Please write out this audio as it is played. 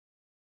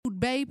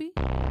Baby.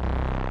 We in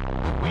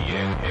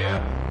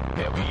here,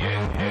 yeah, we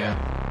in here,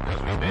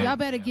 'cause we been. Y'all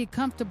better get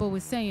comfortable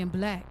with saying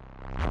black.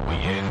 We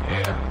in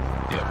here,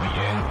 yeah, we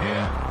in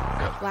here,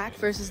 Black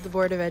versus the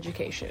Board of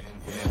Education.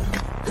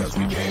 'cause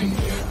we been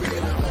here,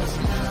 rid of us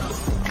now.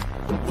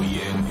 We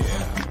in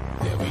here,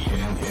 yeah, we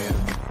in here,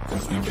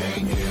 'cause we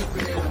been here,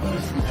 rid of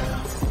us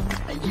now.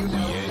 And you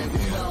know,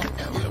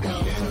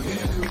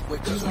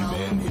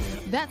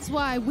 That's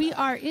why we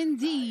are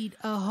indeed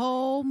a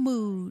whole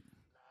mood.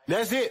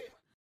 That's it.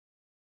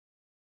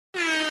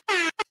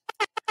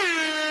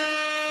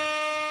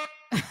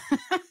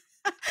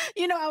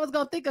 You know, I was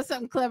going to think of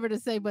something clever to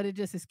say, but it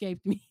just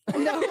escaped me.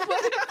 No.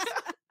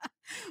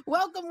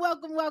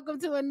 Welcome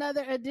to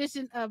another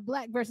edition of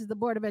Black versus the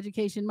Board of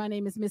Education. My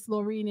name is Miss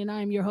Laureen, and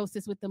I am your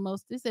hostess with the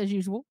mostest, as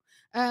usual.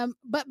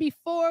 But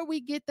before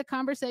we get the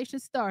conversation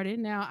started,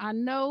 now I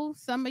know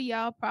some of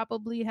y'all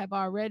probably have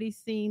already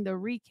seen the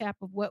recap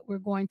of what we're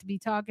going to be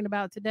talking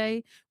about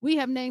today. We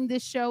have named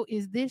this show,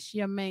 Is This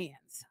Your Man's?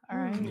 All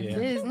right. Yeah.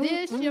 Is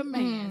this your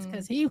man's?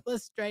 Because he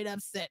was straight up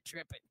set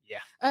tripping.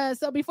 Yeah.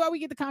 So before we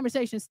get the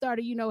conversation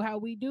started, you know how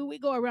we do. We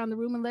go around the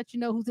room and let you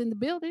know who's in the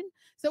building.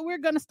 So we're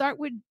going to start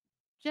with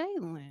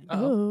Jalen.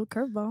 Oh,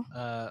 curveball.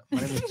 My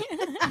name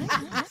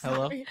is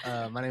hello.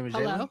 My name is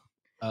Jalen.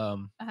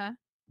 Hello.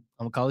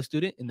 I'm a college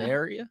student in the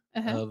area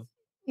Uh-huh. of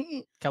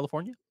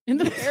California. In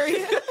the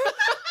area.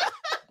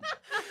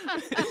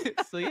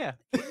 So yeah.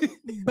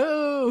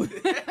 Boo.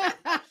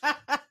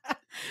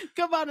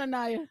 Come on,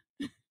 Anaya.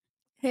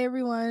 Hey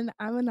everyone,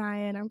 I'm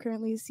Anaya and I'm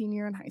currently a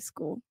senior in high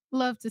school.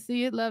 Love to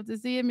see it. Love to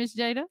see it. Miss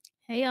Jada.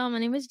 Hey y'all, my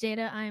name is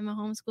Jada. I'm a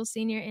homeschool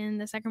senior in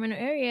the Sacramento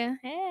area.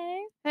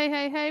 Hey.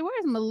 Hey.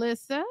 Where's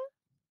Melissa?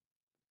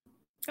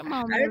 Come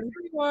on, Hi Melissa.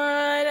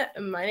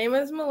 everyone, my name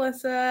is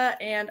Melissa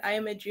and I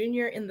am a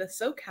junior in the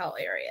SoCal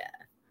area.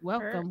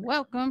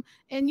 Welcome.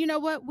 And you know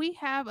what? We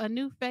have a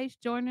new face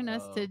joining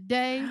us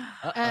today.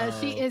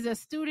 She is a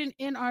student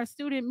in our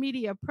student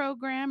media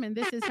program, and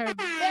this is her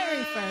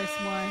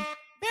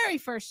very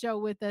first show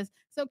with us.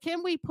 So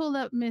can we pull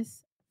up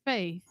Miss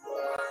Faith?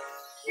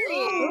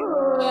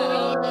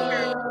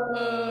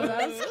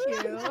 That's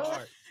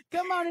cute.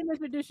 Come on and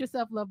introduce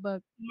yourself, love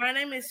bug. My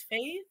name is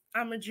Faith.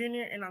 I'm a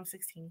junior and I'm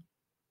 16.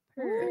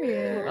 So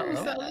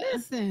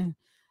listen,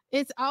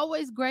 it's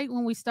always great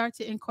when we start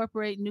to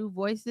incorporate new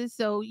voices.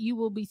 So you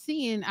will be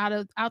seeing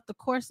out the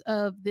course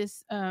of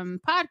this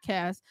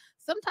podcast,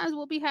 sometimes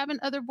we'll be having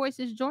other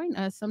voices join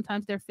us.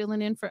 Sometimes they're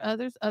filling in for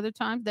others. Other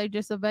times they're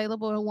just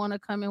available and want to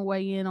come and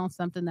weigh in on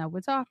something that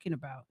we're talking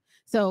about.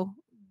 So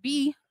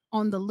be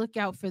on the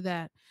lookout for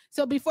that.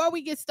 So before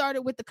we get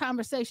started with the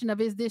conversation of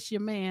Is This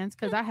Your Man's,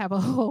 because I have a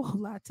whole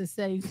lot to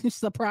say,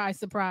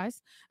 surprise,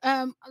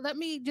 let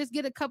me just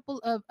get a couple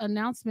of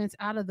announcements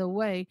out of the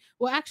way.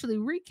 Well, actually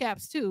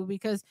recaps too,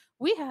 because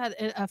we had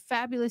a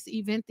fabulous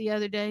event the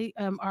other day,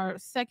 our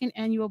second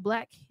annual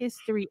Black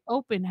History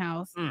Open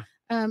House.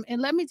 And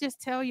let me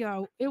just tell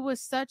y'all, it was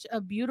such a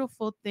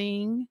beautiful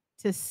thing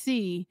to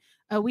see.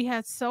 We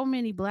had so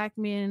many Black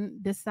men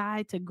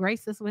decide to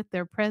grace us with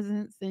their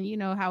presence. And you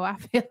know how I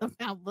feel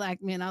about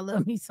Black men. I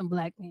love me some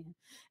Black men.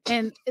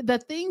 And the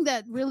thing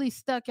that really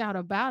stuck out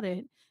about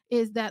it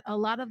is that a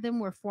lot of them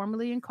were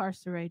formerly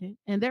incarcerated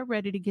and they're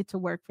ready to get to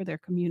work for their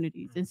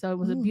communities. And so it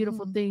was a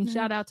beautiful thing.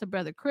 Shout out to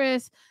Brother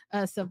Chris,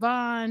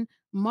 Savon,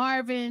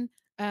 Marvin,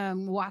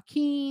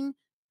 Joaquin,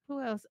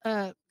 who else?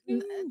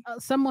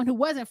 Someone who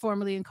wasn't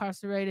formerly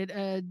incarcerated,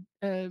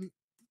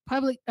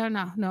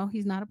 no,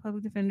 he's not a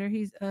public defender.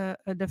 He's a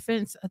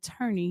defense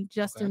attorney.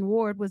 Justin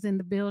Ward was in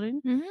the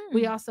building.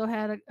 We also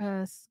had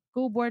a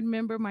school board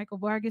member, Michael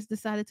Vargas,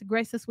 decided to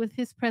grace us with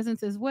his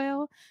presence as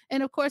well.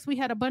 And of course, we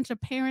had a bunch of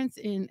parents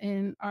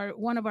and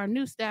one of our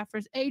new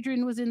staffers,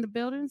 Adrian, was in the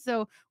building.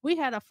 So we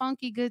had a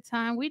funky good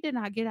time. We did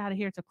not get out of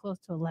here till close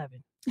to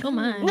 11. Come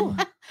on.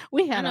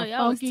 We had a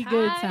funky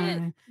good tired.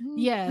 time.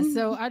 Yeah.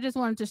 So I just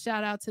wanted to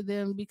shout out to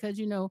them because,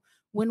 you know,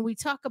 when we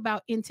talk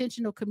about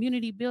intentional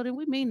community building,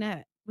 we mean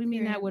that. We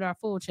mean that with our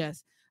full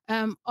chest.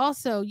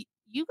 Also,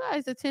 you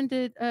guys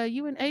attended,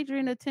 you and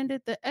Adrian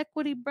attended the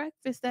equity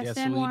breakfast at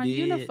San Juan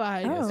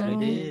Unified. Yes, we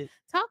did.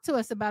 Talk to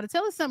us about it.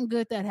 Tell us something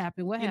good that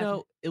happened. What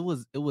happened? You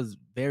know, it was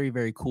very,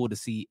 very cool to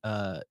see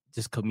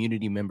just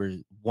community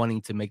members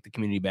wanting to make the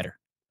community better.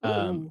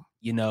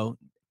 You know,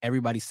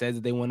 everybody says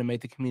that they want to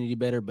make the community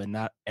better, but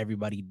not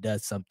everybody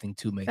does something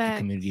to make the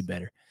community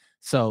better.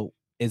 So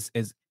it's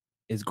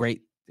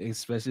great,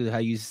 especially how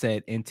you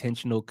said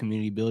intentional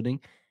community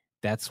building.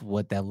 That's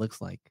what that looks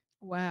like.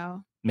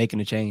 Wow. Making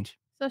a change.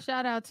 So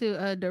shout out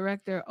to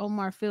Director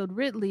Omar Field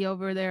Ridley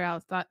over there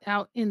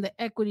out in the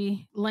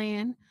equity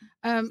land.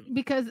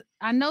 Because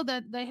I know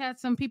that they had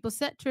some people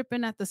set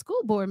tripping at the school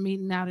board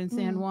meeting out in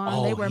San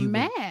Juan. They were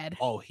mad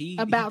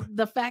about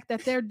the fact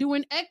that they're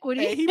doing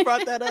equity. Hey, he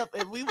brought that up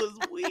and we was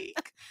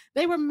weak.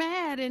 They were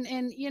mad.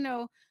 And, you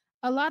know,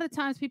 a lot of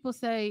times people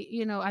say,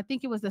 you know, I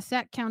think it was the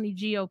Sac County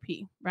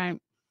GOP,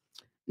 right?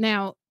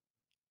 Now,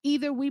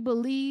 either we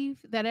believe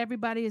that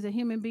everybody is a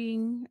human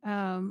being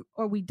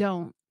or we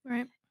don't.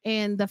 Right.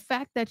 And the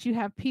fact that you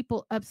have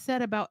people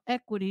upset about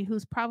equity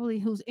whose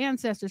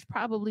ancestors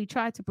probably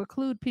tried to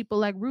preclude people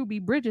like Ruby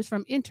Bridges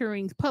from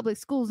entering public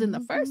schools in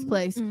the first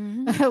place,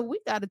 we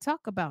got to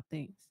talk about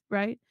things,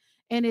 right?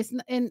 And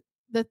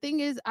the thing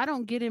is, I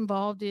don't get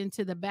involved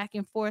into the back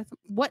and forth.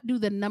 What do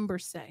the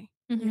numbers say?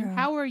 Yeah.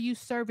 How are you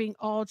serving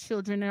all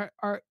children,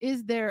 or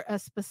is there a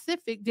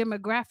specific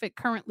demographic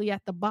currently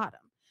at the bottom?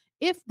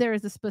 If there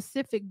is a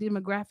specific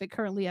demographic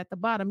currently at the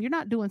bottom, you're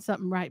not doing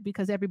something right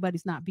because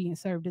everybody's not being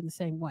served in the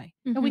same way.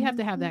 And we have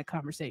to have that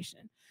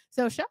conversation.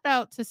 So shout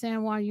out to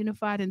San Juan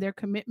Unified and their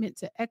commitment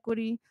to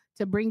equity,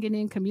 to bringing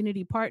in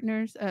community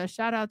partners.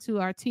 Shout out to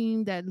our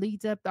team that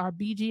leads up our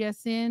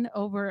BGSN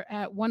over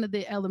at one of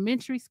the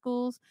elementary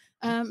schools.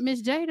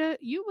 Miss Jada,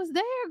 you was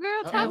there,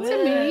 girl. Talk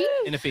to me.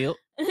 In the field.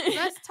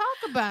 Let's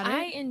talk about it.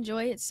 I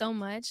enjoy it so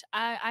much.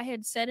 I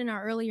had said in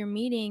our earlier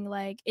meeting,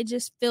 like, it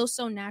just feels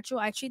so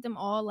natural. I treat them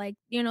all like,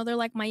 they're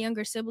like my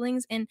younger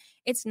siblings, and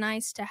it's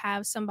nice to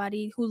have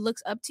somebody who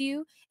looks up to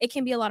you. It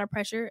can be a lot of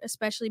pressure,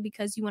 especially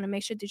because you want to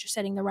make sure that you're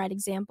setting the right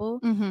example.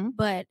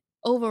 But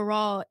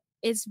overall,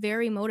 it's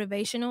very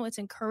motivational, it's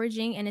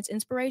encouraging, and it's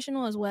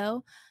inspirational as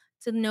well,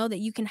 to know that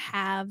you can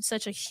have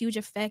such a huge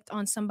effect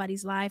on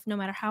somebody's life, no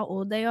matter how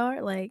old they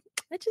are. Like,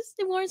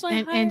 it warms my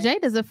heart. And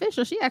Jada's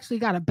official. She actually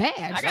got a badge.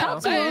 I got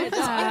a badge. I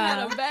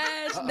got a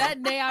badge.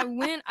 That day I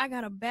went, I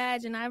got a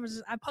badge, and I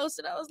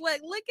posted. I was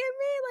like, "Look at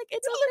me! Like,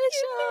 it's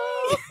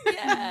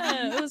official!"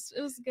 Yeah,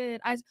 it was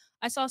good.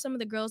 I saw some of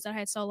the girls that I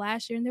had saw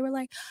last year, and they were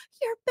like,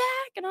 "You're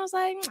back," and I was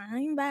like,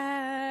 "I'm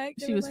back."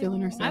 She was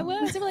feeling herself. I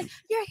was. They were like,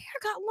 "Your hair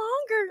got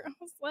longer." I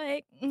was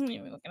like,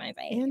 "What can I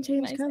say?" And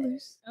change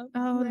colors.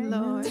 Oh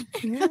Lord.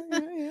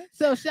 Yeah.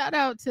 So shout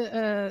out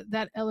to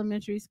that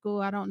elementary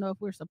school. I don't know if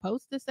we're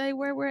supposed to say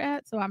where we're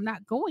at, so I'm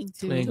not going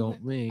to. We ain't gonna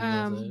say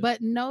it.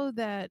 But know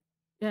that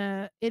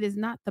it is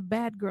not the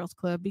bad girls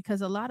club,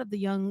 because a lot of the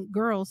young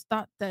girls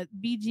thought that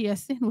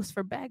BGSN was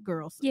for bad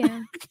girls.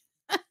 Yeah.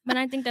 But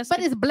I think but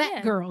it's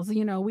black girls.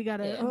 We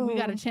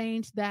gotta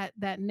change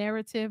that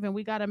narrative, and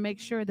we gotta make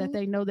sure that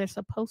they know they're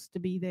supposed to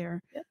be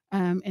there,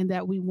 and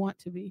that we want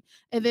to be.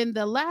 And then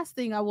the last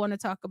thing I want to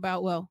talk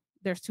about, well,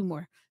 there's two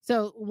more.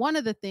 So one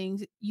of the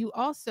things we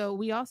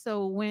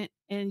also went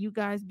and you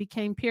guys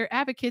became peer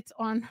advocates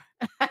on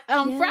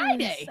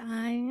Friday.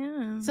 I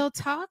am. So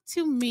talk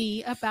to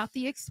me about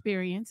the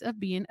experience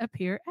of being a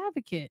peer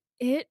advocate.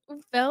 It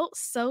felt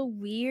so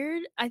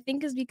weird. I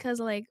think it's because,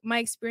 like, my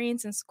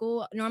experience in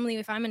school, normally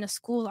if I'm in a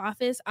school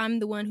office, I'm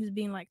the one who's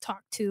being, like,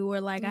 talked to, or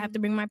like I have to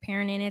bring my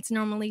parent in. It's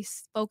normally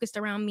focused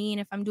around me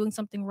and if I'm doing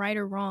something right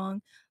or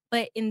wrong.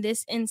 But in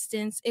this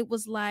instance, it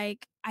was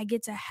like I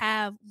get to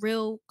have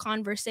real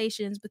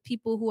conversations with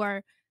people who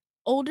are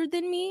older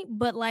than me,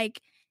 but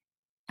like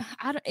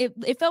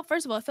it felt,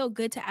 first of all, it felt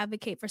good to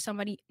advocate for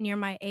somebody near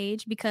my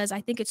age, because I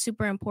think it's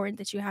super important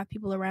that you have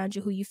people around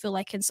you who you feel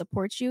like can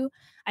support you.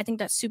 I think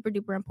that's super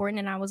duper important,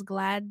 and I was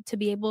glad to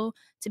be able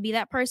to be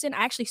that person.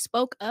 I actually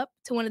spoke up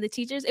to one of the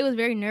teachers. It was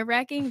very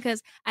nerve-wracking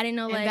because I didn't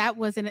know, and like, that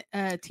was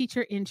a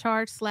teacher in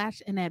charge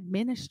 / an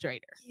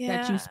administrator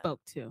that you spoke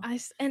to.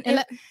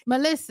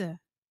 Melissa,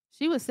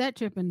 she was set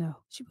tripping though.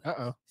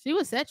 She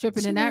was set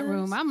tripping in that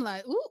room. I'm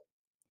like, ooh.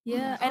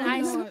 Yeah, and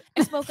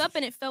I spoke up,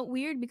 and it felt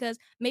weird because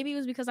maybe it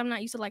was because I'm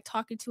not used to, like,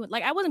 talking to it.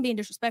 Like, I wasn't being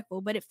disrespectful,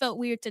 but it felt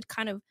weird to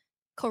kind of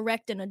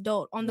correct an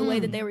adult on the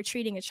way that they were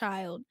treating a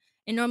child.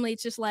 And normally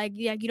it's just like,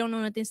 yeah, you don't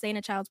know nothing, stay in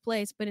a child's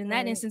place. But in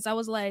that instance, I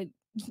was like,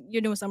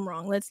 you're doing something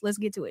wrong. Let's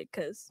get to it,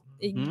 because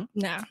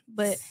nah.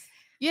 But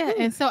yeah,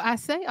 and so I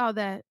say all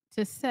that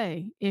to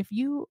say, if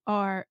you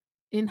are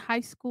in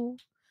high school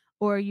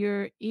or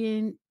you're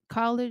in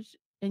college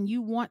and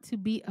you want to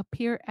be a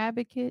peer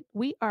advocate,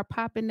 we are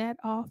popping that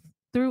off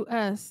through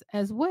us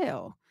as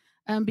well,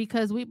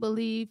 because we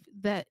believe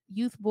that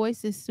youth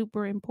voice is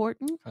super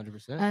important.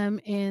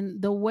 100%.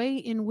 And the way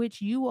in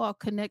which you all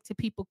connect to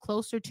people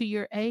closer to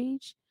your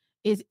age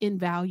is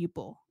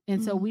invaluable.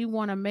 And so we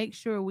want to make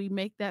sure we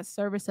make that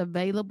service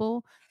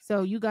available.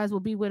 So you guys will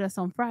be with us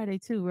on Friday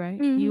too, right?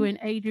 You and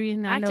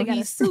Adrian. I know got a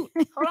he's suit.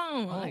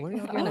 Hold on. Where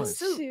y'all I got a going?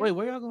 suit. Wait,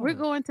 where y'all going? We're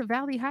going to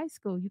Valley High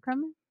School. You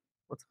coming?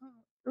 What time?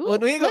 Ooh, Well,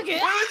 we ain't look gonna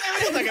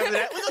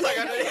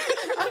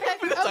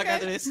talk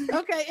after this.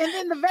 Okay, and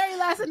then the very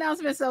last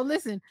announcement. So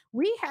listen,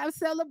 we have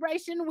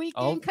celebration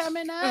weekend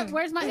coming up.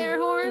 Where's my air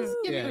horns?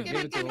 Give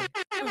it to 'em.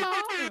 Come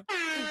on.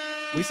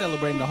 We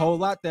celebrating the whole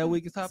lot that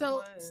week.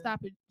 So stop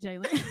it,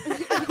 Jalen.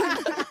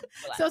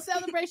 So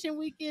celebration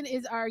weekend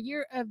is our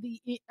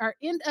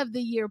end of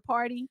the year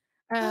party.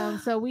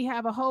 So we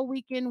have a whole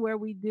weekend where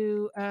we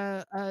do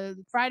a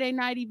Friday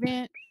night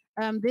event.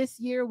 This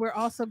year, we're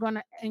also going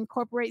to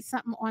incorporate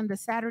something on the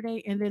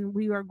Saturday, and then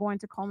we are going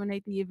to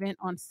culminate the event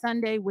on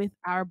Sunday with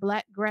our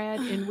Black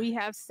grad. And we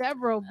have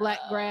several Black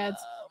grads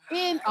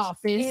in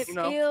office It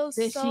feels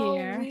this so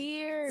year.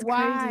 weird.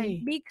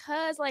 Why?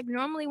 Because, like,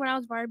 normally when I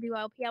was part of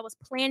BYLP, I was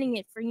planning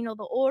it for,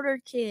 the older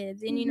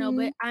kids, and,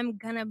 but I'm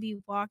going to be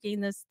walking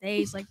the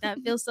stage. Like, that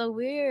feels so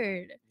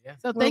weird. Yeah.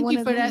 So thank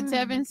you for that,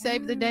 Tevin.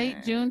 Save the date,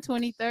 June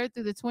 23rd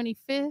through the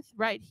 25th,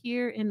 right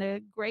here in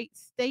the great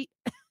state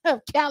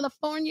of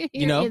California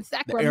here You know, in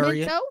the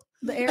area. Sacramento.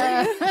 The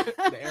area.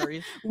 The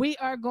area. We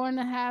are going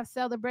to have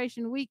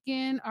celebration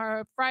weekend,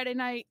 our Friday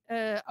night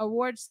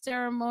awards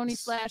ceremony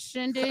 /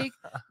 shindig.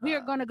 We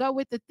are going to go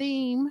with the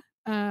theme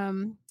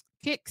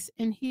kicks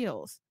and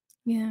heels.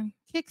 Yeah.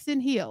 Kicks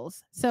and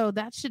heels. So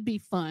that should be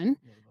fun.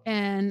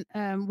 And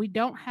we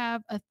don't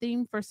have a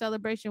theme for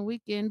celebration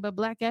weekend, but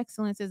Black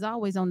excellence is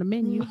always on the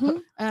menu.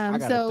 Mhm.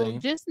 got a So theme.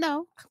 just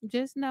know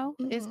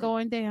it's Mhm.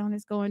 going down.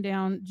 It's going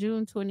down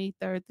June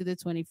 23rd through the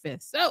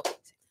 25th. So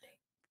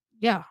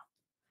yeah.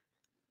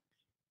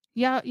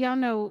 Y'all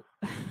know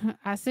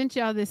I sent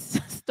y'all this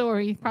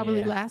story probably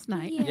Yeah. last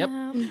night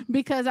Yeah.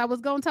 because I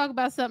was going to talk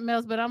about something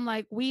else, but I'm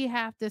like, we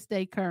have to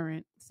stay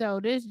current.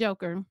 So this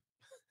Joker,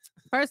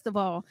 first of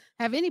all,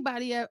 has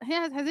anybody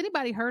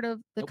heard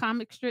of the Nope.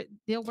 comic strip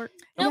Dilbert?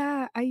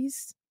 Yeah, I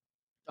used.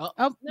 Oh,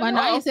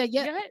 Anaya said,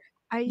 Go yeah.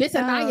 ahead. This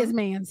Anaya's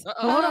man's.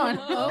 Hold on.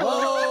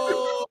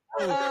 Oh.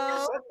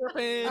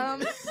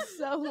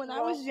 So when I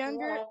was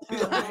younger, all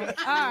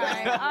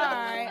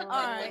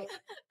right.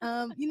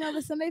 You know,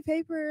 the Sunday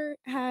paper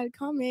had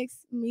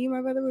comics. Me and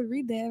my brother would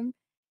read them.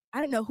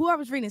 I didn't know who I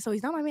was reading, so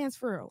he's not my man's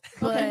for real.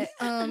 But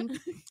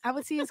I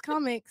would see his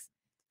comics.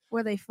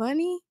 Were they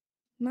funny?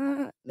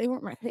 Nah, they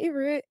weren't my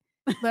favorite.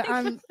 But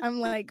I'm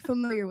like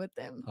familiar with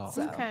them. Oh.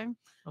 So. Okay.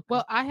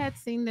 Well, I had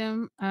seen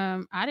them.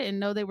 I didn't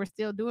know they were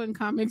still doing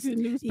comics in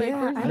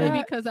newspapers. I maybe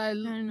know. because I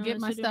didn't know get they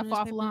my still do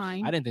stuff newspapers.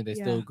 offline. I didn't think they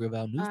Yeah. still give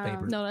out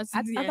newspapers. No, that's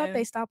I thought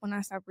they stopped when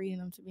I stopped reading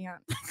them, to be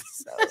honest.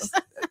 So,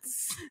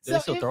 Do they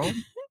still if- throw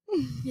 'em?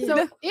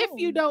 So if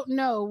you don't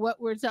know what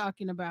we're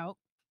talking about,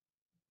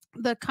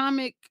 the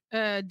comic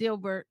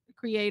Dilbert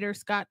creator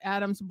Scott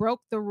Adams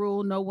broke the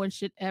rule no one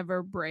should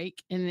ever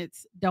break, and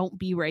it's don't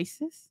be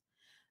racist.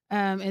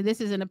 And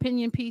this is an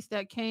opinion piece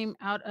that came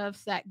out of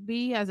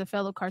SAC-B. As a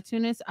fellow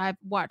cartoonist, I've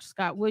watched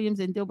Scott Williams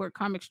and Dilbert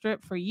comic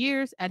strip for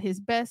years. At his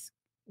best,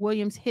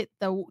 Williams hit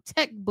the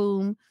tech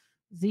boom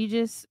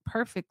Zegis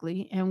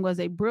perfectly and was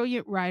a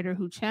brilliant writer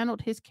who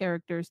channeled his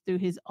characters through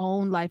his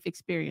own life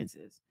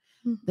experiences.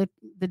 Mhm.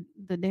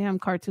 The damn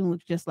cartoon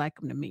looks just like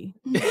him to me.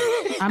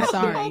 I'm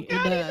sorry,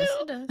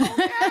 it does.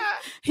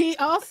 He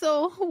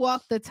also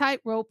walked the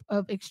tightrope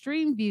of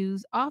extreme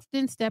views,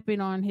 often stepping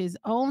on his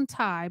own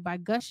tie by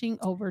gushing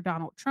over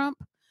Donald Trump,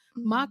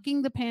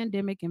 mocking the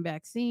pandemic and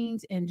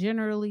vaccines, and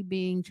generally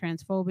being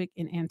transphobic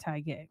and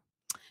anti-gay.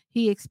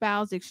 He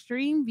espoused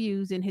extreme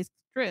views in his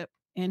strip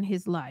and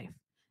his life.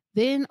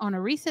 Then, on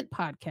a recent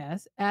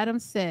podcast,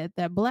 Adams said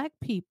that Black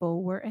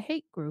people were a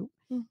hate group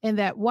Mm. and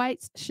that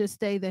whites should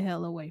stay the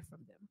hell away from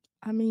them.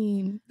 I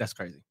mean, That's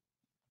crazy.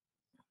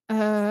 Stay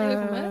away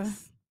from Uh,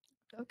 us.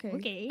 okay.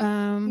 Okay.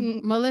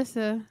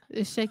 Melissa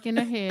is shaking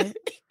her head,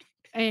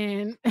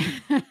 and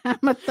I'm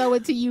gonna throw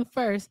it to you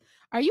first.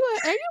 Are you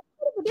part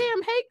of a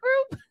damn hate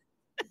group?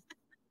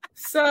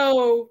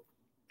 So,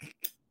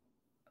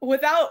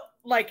 without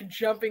like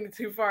jumping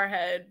too far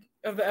ahead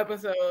of the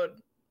episode,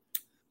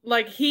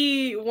 like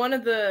one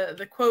of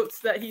the quotes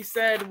that he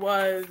said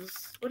was,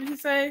 what did he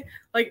say?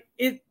 Like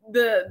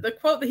the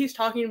quote that he's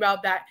talking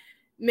about that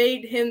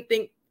made him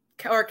think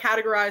or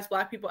categorize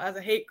Black people as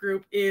a hate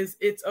group is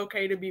 "It's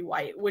okay to be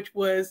white," which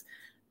was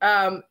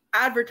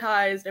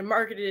advertised and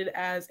marketed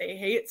as a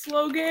hate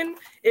slogan.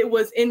 It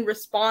was in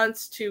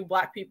response to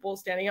Black people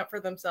standing up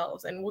for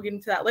themselves, and we'll get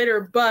into that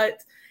later.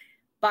 But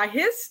by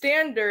his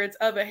standards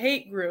of a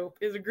hate group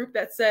is a group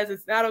that says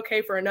it's not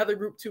okay for another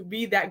group to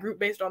be that group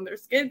based on their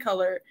skin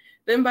color,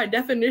 then by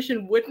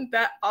definition, wouldn't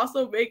that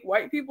also make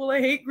white people a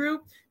hate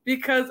group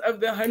because of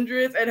the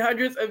hundreds and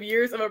hundreds of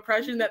years of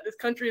oppression that this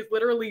country is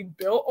literally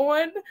built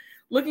on?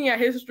 Looking at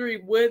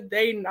history, would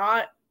they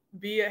not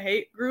be a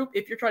hate group?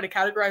 If you're trying to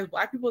categorize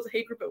Black people as a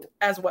hate group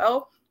as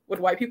well, would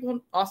white people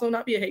also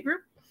not be a hate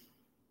group?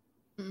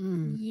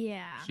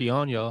 Yeah. She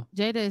on y'all.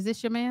 Jada, is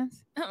this your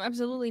man's?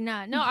 Absolutely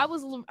not. No, I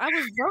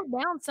wrote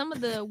down some of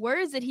the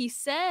words that he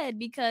said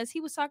because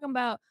he was talking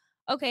about,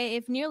 okay,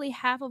 if nearly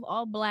half of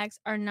all Blacks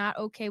are not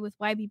okay with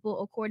white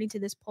people, according to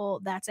this poll,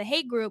 that's a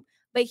hate group.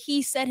 But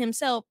he said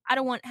himself, I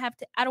don't want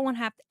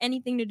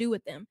anything to do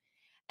with them.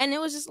 And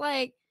it was just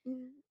like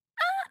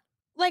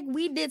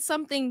we did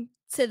something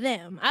to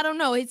them. I don't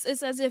know. It's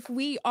as if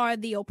we are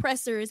the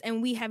oppressors and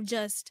we have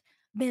just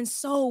been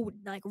so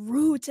like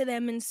rude to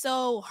them and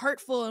so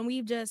hurtful, and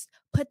we've just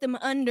put them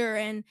under,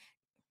 and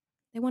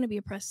they want to be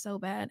oppressed so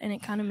bad, and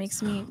it kind of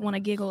makes me want to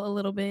giggle a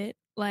little bit.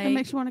 Like, It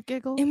makes you want to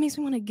giggle. it makes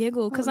me want to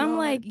giggle because Oh, I'm Lord.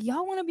 like,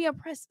 y'all want to be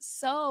oppressed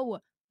so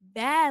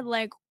bad.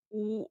 Like,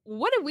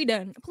 what have we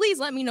done? Please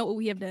let me know what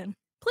we have done.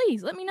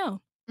 Please let me know.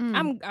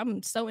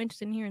 I'm so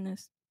interested in hearing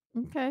this.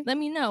 Okay. Let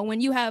me know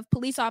when you have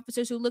police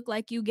officers who look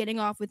like you getting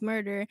off with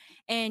murder,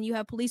 and you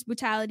have police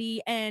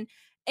brutality, and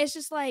it's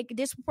just like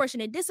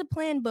disproportionate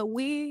discipline, but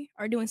we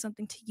are doing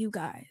something to you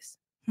guys.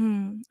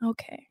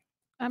 Okay.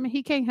 I mean,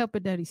 he can't help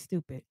it that he's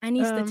stupid. I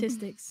need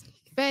statistics.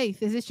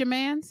 Faith, is this your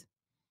man's?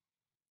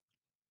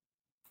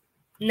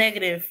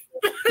 Negative.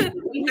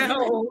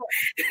 No.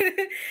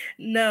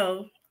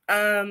 No.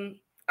 I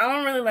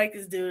don't really like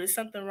this dude. There's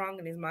something wrong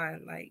in his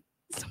mind. Like,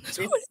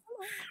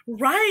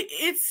 right?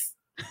 It's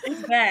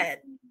It's bad.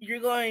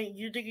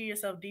 You're digging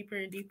yourself deeper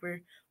and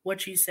deeper.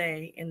 What you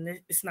say, and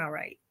it's not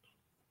right.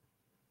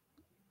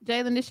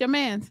 Jalen, this your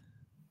man's.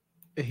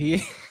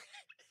 He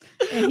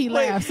And he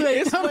laughs.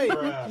 Wait,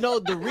 Bruh. no,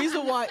 the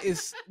reason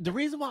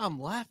why I'm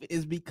laughing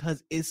is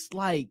because it's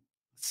like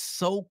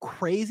so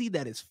crazy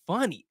that it's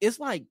funny. It's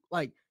like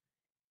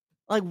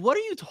what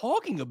are you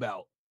talking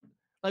about?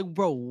 Like,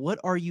 bro, what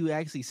are you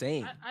actually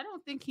saying? I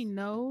don't think he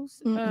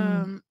knows.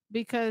 Mm-mm.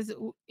 Because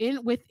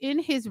within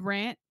his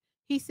rant,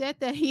 he said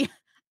that he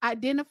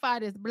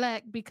identified as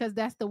black because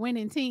that's the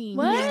winning team.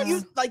 What?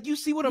 Yeah, you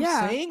see what I'm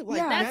Yeah, saying? Like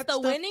yeah. That's that the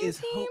stuff winning is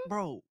team?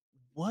 bro.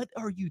 What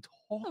are you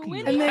talking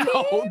winning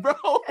about, team? bro?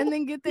 And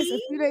then get this, a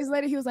few days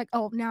later, he was like,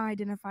 "Oh, now I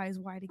identify as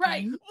white again."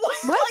 Right. What?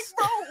 What? Like,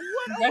 bro,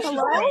 what That's are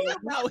you right.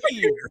 talking about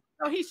here?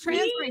 So he's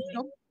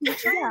transracial.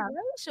 Yeah.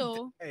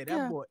 Racial. Hey, that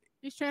Yeah. boy.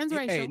 He's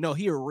transracial. Hey, no,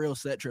 he a real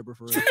set tripper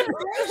for real.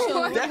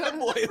 Racial. That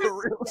boy is a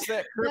real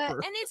set tripper.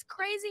 And it's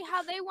crazy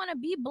how they want to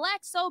be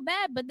black so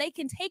bad, but they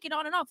can take it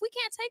on and off. We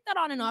can't take that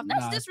on and off.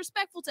 That's Nah.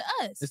 disrespectful to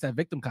us. It's that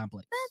victim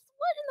complex. That's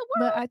what in the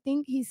world? But I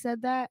think he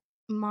said that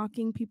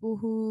mocking people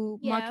who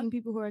Yeah. are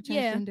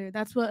Yeah. transgender.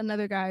 That's what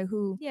another guy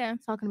who Yeah.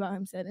 talking about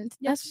him said. And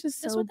Yep, that's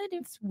just that's so what they do.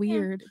 It's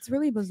weird. It's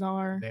really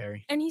bizarre.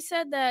 Very. And he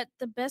said that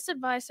the best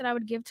advice that I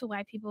would give to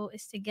white people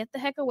is to get the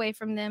heck away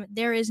from them.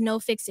 There is no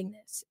fixing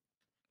this.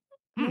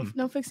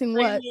 No fixing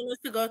So what? you need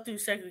to go through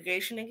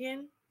segregation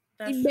again.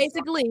 That's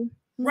Basically,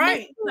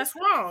 right. That's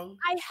wrong.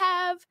 I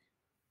have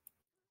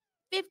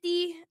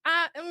 50.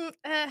 I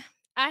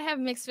have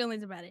mixed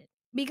feelings about it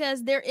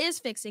because there is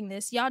fixing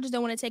this. Y'all just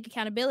don't want to take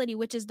accountability,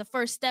 which is the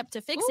first step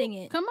to fixing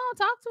it. Come on,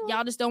 talk to him.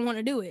 Y'all just don't want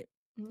to do it.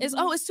 It's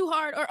Mhm. it's too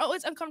hard, or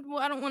it's uncomfortable.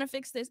 I don't want to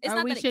fix this. It's Or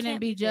not we that it shouldn't can't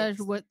be judged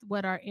fixed.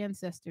 what our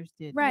ancestors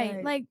did. Right.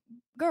 Right. Like,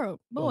 girl,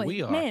 Well, boy,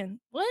 we are. man,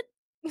 what?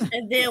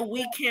 And then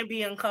we can't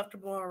be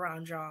uncomfortable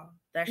around y'all.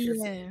 That's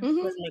just Yeah.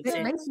 Mhm. doesn't make Yeah,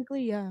 sense.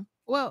 basically, yeah.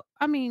 Well,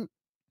 I mean,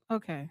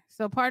 okay.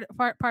 So part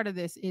of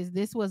this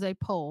was a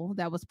poll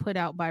that was put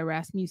out by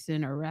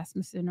Rasmussen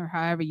or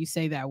however you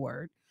say that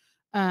word.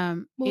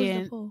 What was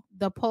and the poll?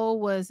 the poll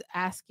was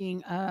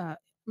asking,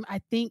 I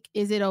think,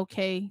 is it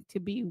okay to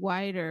be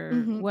white or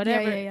Mhm.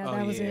 whatever? Yeah, Oh,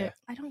 that was yeah. it.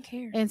 I don't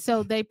care. And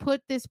so they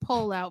put this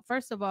poll out.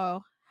 First of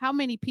all, how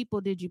many people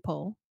did you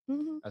poll?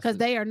 Mhm. Because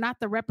they are not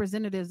the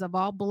representatives of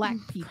all black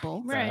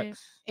people. Right.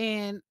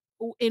 And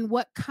in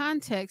what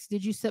context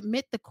did you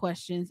submit the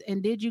questions,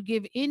 and did you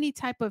give any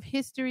type of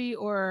history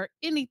or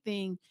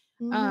anything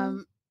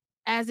Mhm.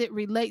 as it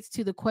relates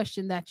to the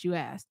question that you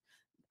asked?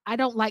 I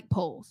don't like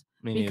polls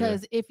Me neither.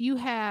 because if you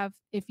have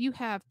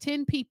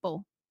 10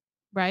 people,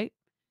 right,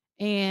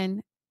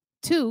 and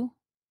 2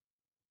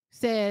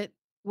 said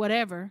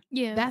whatever,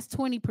 Yeah. that's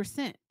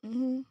 20%,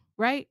 Mhm.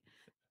 right?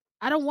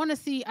 I don't want to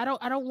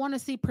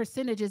see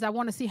percentages. I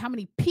want to see how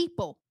many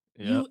people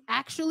you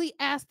actually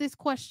ask this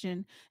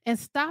question, and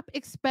stop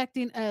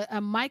expecting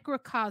a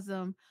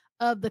microcosm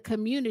of the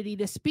community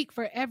to speak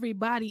for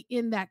everybody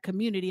in that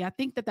community. I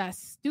think that that's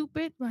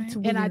stupid. Right. It's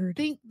And I weird.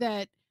 think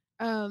that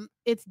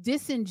it's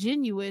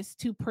disingenuous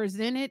to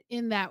present it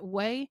in that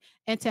way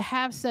and to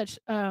have such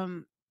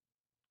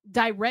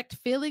direct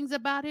feelings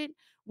about it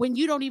when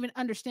you don't even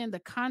understand the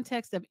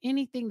context of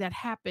anything that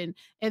happened.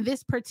 And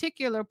this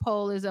particular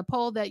poll is a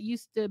poll that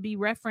used to be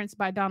referenced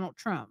by Donald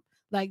Trump.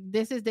 Like,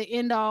 this is the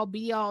end all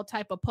be all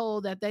type of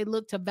poll that they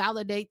look to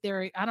validate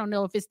I don't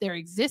know if it's their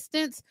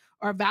existence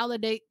or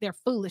validate their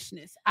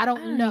foolishness. I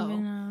don't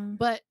know.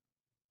 But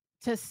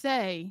to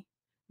say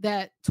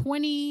that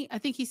I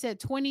think he said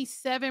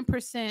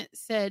 27%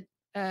 said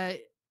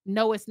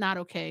no, it's not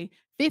okay.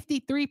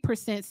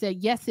 53% said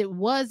yes, it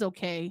was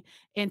okay,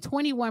 and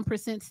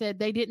 21% said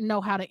they didn't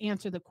know how to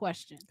answer the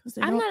question. 'Cause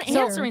they I'm don't not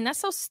care. answering. That's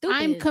so stupid.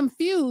 I'm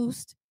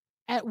confused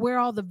at where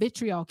all the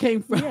vitriol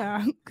came from.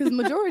 Yeah, because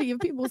majority of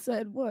people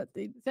said what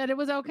they Said it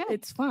was okay.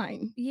 it's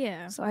fine.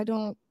 Yeah. So I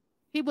don't.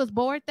 He was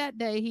bored that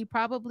day. He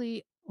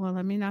probably, well,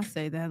 let me not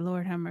say that.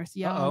 Lord have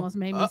mercy. Y'all Uh-oh. almost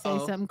made me say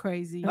Uh-oh. something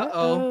crazy. He was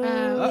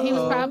He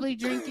was Uh-oh. probably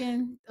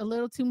drinking a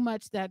little too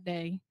much that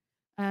day,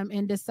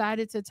 and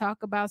decided to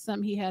talk about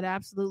something he had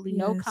absolutely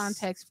no Yes.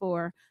 context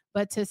for.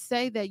 But to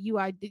say that you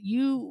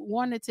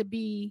wanted to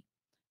be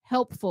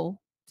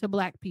helpful to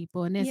Black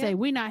people and then Yeah. say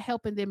we're not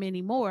helping them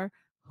anymore,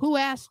 who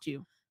asked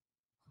you?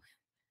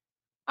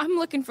 I'm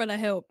looking for the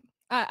help.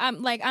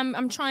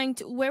 I'm trying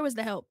to. Where was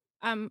the help?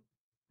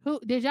 Who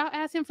did y'all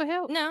ask him for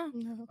help? No.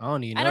 No. I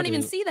don't even. I know, don't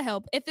even dude. see the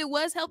help. If it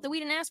was help that we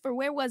didn't ask for,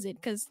 where was it?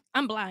 Because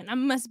I'm blind. I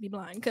must be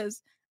blind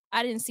because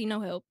I didn't see no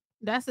help.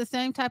 That's the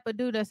same type of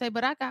dude that say,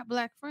 but I got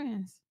Black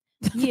friends.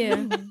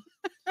 Yeah.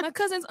 My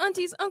cousins,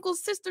 aunties,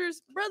 uncles,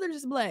 sisters, brothers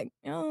is Black.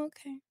 Oh,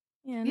 okay.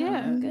 Yeah. No, Yeah.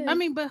 I'm good. I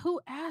mean, but who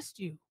asked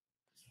you?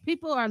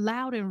 People are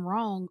loud and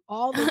wrong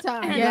all the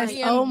time. And Yes. that'd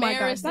be Oh my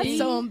gosh, that's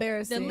so the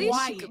embarrassing. least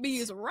Quiet. you could be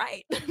is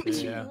right, but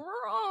Yeah. you're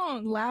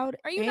wrong. Loud.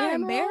 Are you not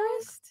and wrong?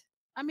 embarrassed?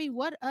 I mean,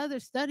 what other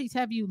studies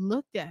have you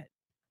looked at?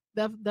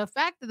 The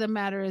fact of the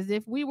matter is,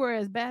 if we were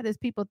as bad as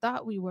people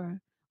thought we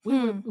were,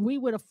 we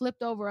would have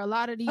flipped over a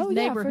lot of these Oh,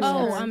 yeah, for neighborhoods.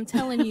 Oh, sure. I'm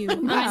telling you.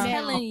 I'm Wow.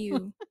 telling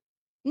you.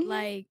 Mhm.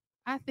 Like,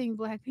 I think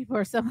Black people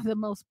are some of the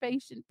most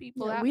patient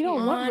people Yeah, out we don't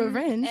here. want On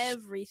revenge.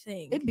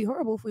 everything. It'd be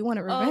horrible if we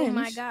wanted Oh revenge.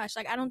 my gosh.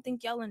 Like, I don't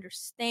think y'all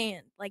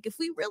understand. Like, if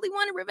we really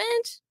wanted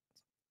revenge,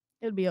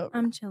 It'd be over.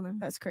 I'm chilling.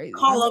 That's crazy.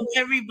 Call up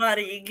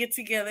everybody and get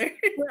together.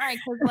 Right,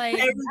 because like I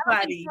don't think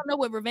Everybody. y'all know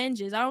what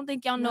revenge is. I don't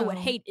think y'all know what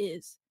No. hate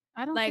is.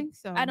 I don't Like, think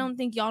so. I don't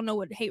think y'all know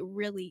what hate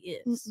really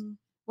is. Mm-mm.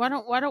 Why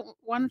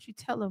don't you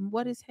tell them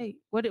what is hate?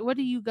 What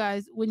do you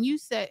guys when he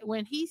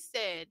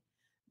said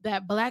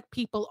that Black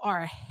people are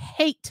a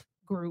hate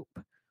group?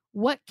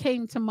 What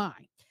came to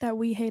mind? That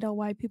we hate all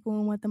white people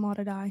and want them all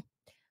to die.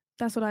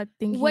 That's what I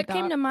think. What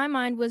came to my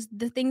mind was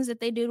the things that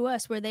they do to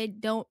us, where they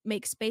don't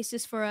make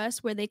spaces for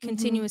us, where they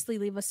continuously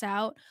leave us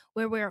out,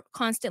 where we're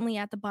constantly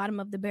at the bottom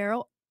of the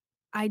barrel.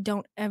 I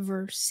don't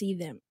ever see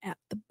them at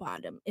the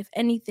bottom. If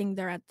anything,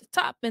 they're at the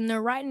top and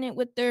they're riding it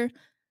with their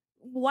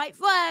white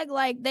flag,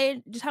 like they're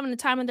just having the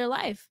time of their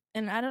life.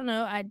 And I don't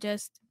know. I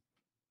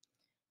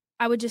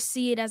would just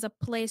see it as a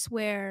place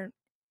where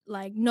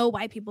like no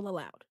white people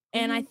allowed.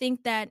 And I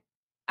think that,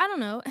 I don't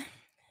know.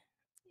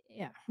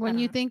 Yeah. When I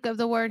you don't know. think of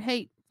the word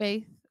hate,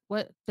 Faith,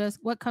 what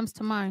comes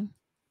to mind?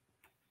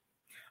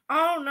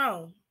 I don't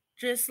know.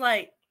 Just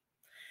like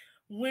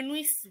when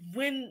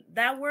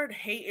that word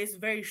hate is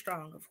very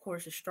strong. Of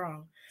course, it's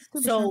strong.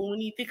 So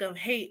when you think of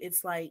hate,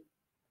 it's like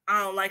I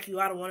don't like you.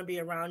 I don't want to be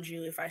around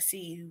you. If I see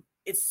you,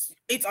 it's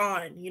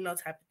on,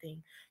 type of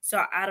thing.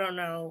 So I don't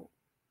know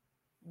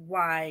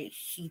why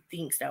he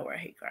thinks that we're a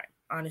hate crime.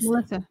 Honestly,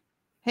 Melissa,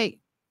 hate.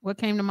 What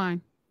came to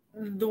mind?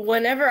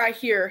 Whenever I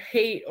hear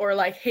hate or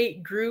like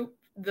hate group,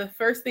 the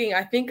first thing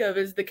I think of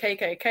is the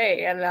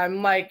KKK, and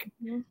I'm like,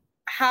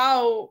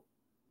 how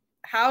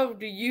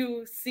do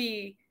you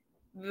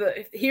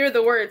hear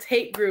the words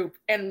hate group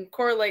and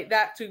correlate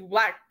that to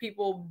Black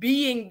people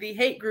being the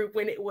hate group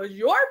when it was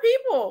your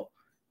people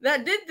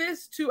that did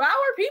this to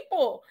our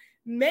people,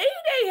 made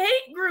a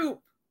hate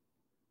group,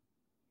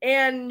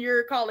 and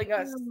you're calling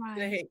us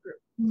the hate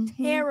group?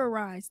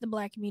 Terrorize the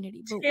Black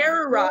community. But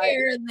Terrorize.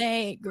 we're the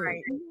hate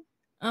group.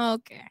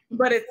 Okay.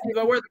 But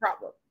we're the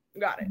problem.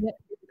 Got it.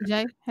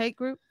 Jay, hate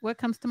group. What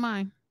comes to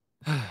mind?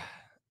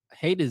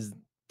 Hate is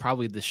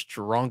probably the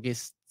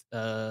strongest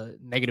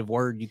negative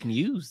word you can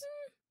use.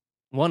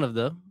 One of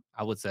them,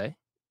 I would say.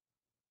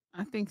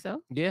 I think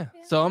so. Yeah.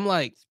 So I'm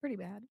like, It's pretty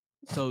bad.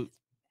 so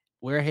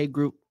we're a hate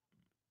group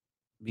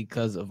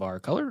because of our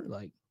color,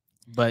 like,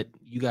 but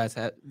you guys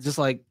had, just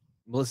like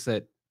Melissa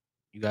said,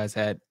 you guys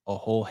had a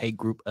whole hate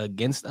group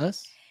against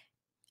us.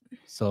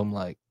 So I'm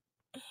like,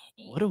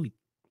 what are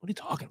you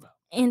talking about?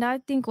 And I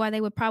think why they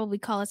would probably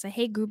call us a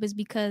hate group is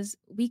because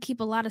we keep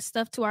a lot of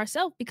stuff to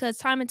ourselves, because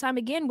time and time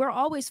again, we're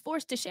always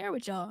forced to share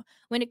with y'all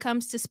when it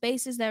comes to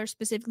spaces that are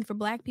specifically for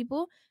Black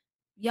people.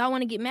 Y'all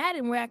want to get mad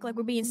and we act like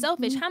we're being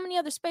selfish. How many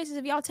other spaces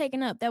have y'all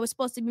taken up that was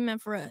supposed to be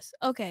meant for us?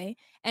 Okay.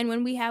 And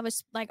when we have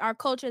like our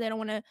culture, they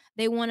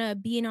want to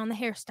be in on the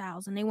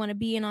hairstyles and they want to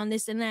be in on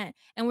this and that.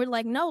 And we're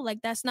like, no,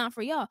 like that's not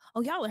for y'all.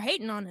 Oh, y'all are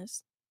hating on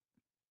us.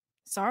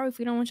 Sorry if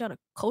we don't want y'all to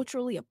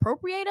culturally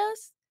appropriate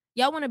us.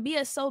 Y'all want to be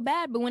us so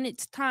bad, but when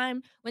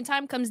time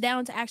comes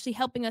down to actually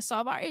helping us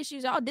solve our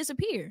issues, y'all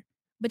disappear.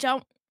 But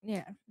y'all,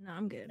 yeah, no,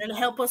 I'm good. And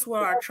help us with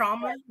our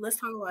trauma. Let's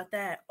talk about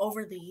that.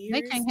 Over the years,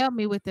 They can't help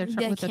me with their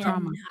They with the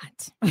trauma.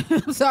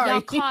 cannot. Sorry.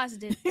 Y'all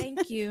caused it.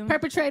 Thank you.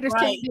 Perpetrators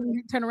Right.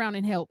 can't turn around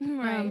and help.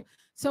 Right.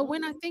 So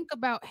when I think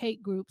about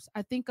hate groups,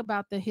 I think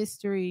about the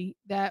history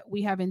that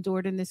we have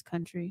endured in this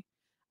country.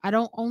 I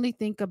don't only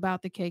think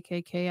about the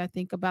KKK. I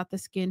think about the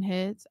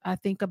skinheads. I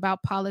think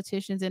about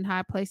politicians in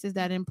high places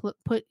that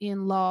put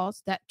in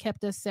laws that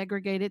kept us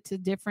segregated to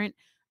different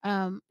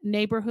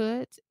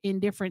neighborhoods in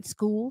different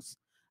schools.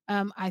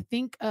 I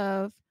think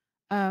of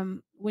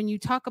when you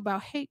talk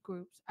about hate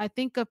groups, I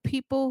think of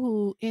people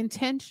who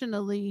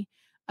intentionally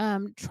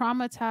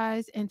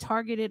traumatized and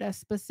targeted a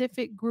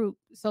specific group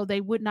so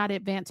they would not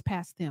advance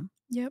past them.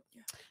 Yep.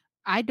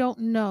 I don't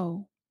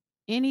know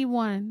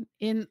anyone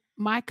in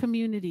my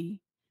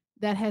community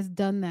that has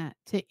done that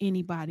to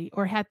anybody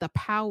or had the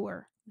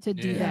power to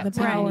do Yeah. that The to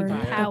power.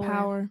 anybody. The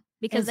power.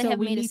 Because And they so have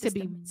we made a need to be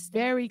system instead.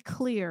 very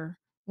clear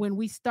when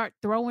we start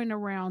throwing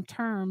around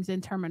terms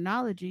and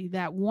terminology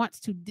that wants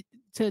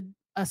to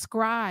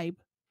ascribe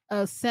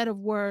a set of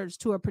words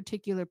to a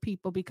particular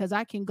people, because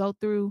I can go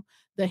through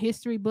the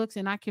history books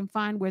and I can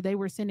find where they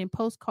were sending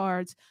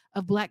postcards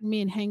of Black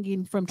men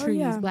hanging from Oh,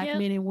 trees, yeah. Black Yep.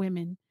 men and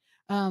women,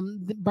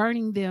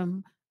 burning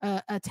them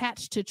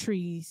attached to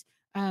trees,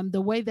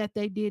 the way that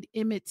they did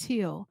Emmett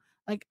Till.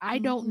 Like, I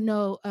don't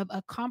know of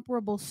a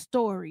comparable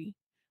story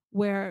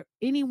where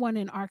anyone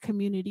in our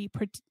community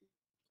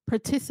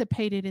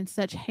participated in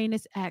such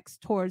heinous acts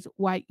towards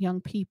white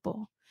young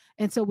people.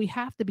 And so we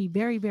have to be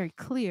very, very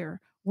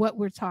clear what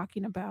we're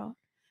talking about.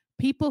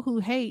 People who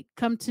hate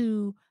come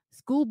to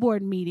school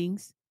board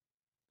meetings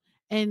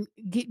and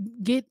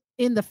get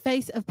in the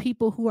face of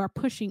people who are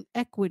pushing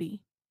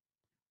equity.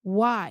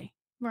 Why?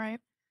 Right.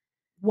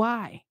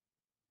 Why?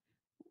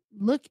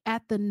 Look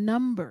at the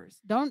numbers.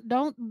 Don't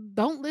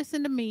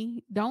listen to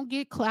me. Don't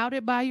get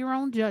clouded by your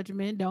own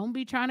judgment. Don't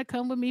be trying to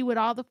come with me with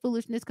all the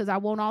foolishness because I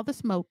want all the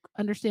smoke.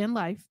 Understand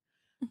life.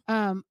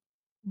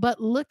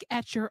 but look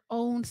at your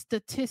own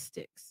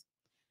statistics.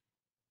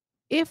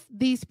 If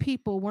these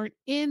people weren't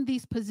in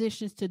these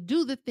positions to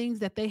do the things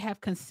that they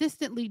have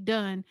consistently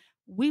done,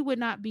 we would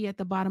not be at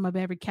the bottom of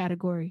every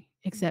category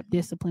except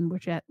discipline,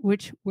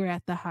 which we're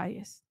at the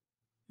highest.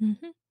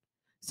 Mm-hmm.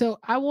 So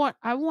I want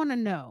to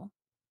know,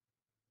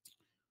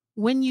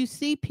 when you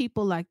see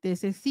people like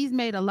this, if he's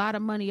made a lot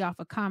of money off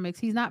of comics,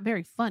 he's not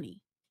very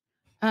funny.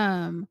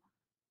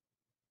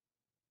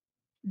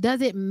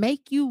 Does it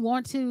make you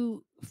want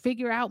to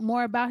figure out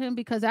more about him?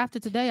 Because after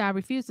today, I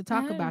refuse to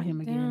talk about him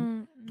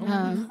again.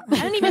 I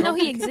didn't even know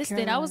he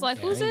existed. I was like,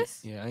 Yeah, who's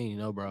this? Yeah, I didn't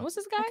know, bro. What's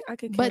this guy? I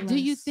could care But do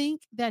you less.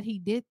 think that he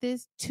did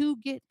this to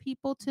get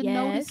people to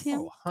notice Yes. him?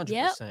 Oh,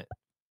 100%.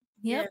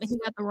 Yep, and he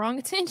got the wrong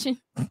attention.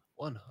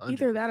 100.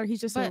 Either that or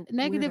he's just But a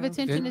negative weirdo.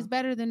 attention Yeah. is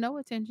better than no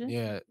attention.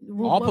 Yeah.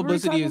 Well, All what were we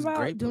publicity talking is about?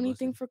 great Do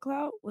anything publicity. for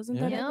clout? Wasn't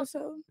Yeah. that Yep.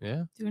 episode?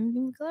 Yeah. Do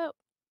anything with club.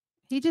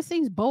 He just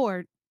seems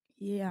bored.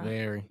 Yeah.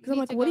 Very. Because I'm Need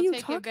like, to what go are you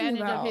take talking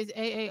advantage about? of his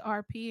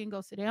AARP and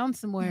go sit down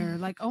somewhere.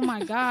 Like, oh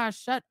my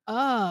gosh, shut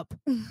up.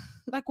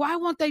 Like, why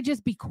won't they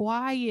just be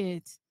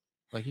quiet?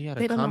 Like he had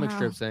They a don't know comic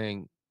strip how.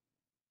 saying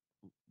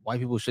white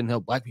people shouldn't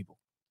help black people.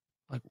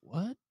 Like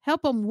what?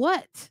 Help them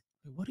what?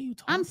 Like, what are you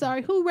talking I'm sorry,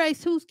 about? who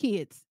raised whose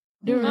kids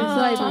during Oh,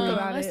 slavery? talk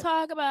about let's it.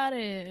 talk about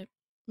it.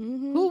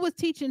 Mhm. Who was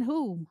teaching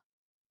who?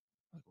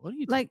 Like, what are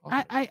you Like,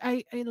 talking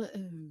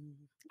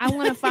I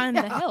want to find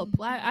the Yeah. help.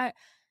 I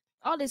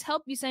all this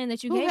help you saying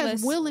that you who gave has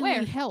us.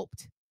 willingly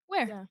helped?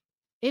 Where? Yeah.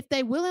 If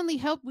they willingly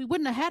helped, we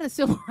wouldn't have had a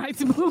civil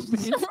rights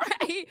movement.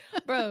 Right,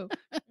 bro.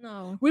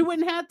 No. We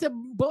wouldn't have to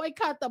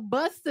boycott the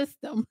bus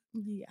system,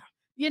 Yeah.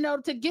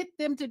 to get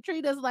them to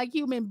treat us like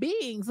human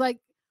beings. Like,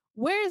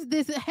 where's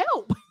this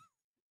help?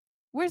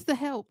 Where's the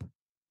help?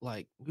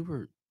 Like we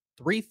were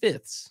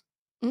 3/5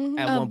 Mhm.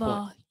 at one point.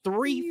 About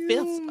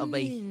 3/5 of a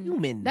human.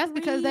 human. That's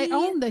because they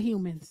own the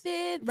humans.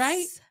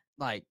 Right?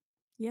 like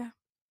Yeah.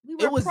 We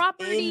it were was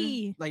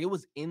property. in, like it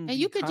was in. And the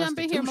you could jump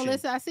in here, Constitution.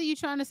 Melissa. I see you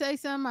trying to say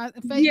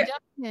something. Faith Yeah.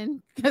 jumping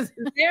in because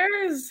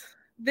there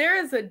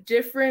is a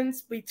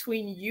difference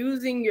between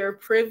using your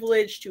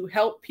privilege to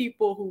help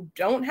people who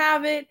don't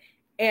have it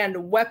and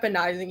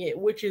weaponizing it,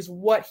 which is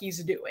what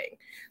he's doing.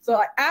 So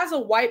like, as a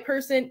white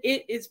person,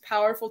 it is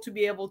powerful to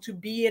be able to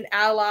be an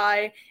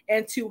ally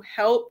and to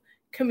help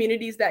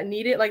communities that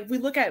need it. Like if we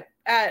look at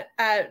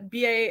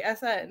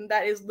BASN,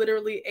 that is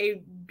literally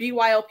a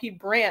BYLP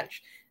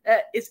branch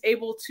that is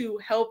able to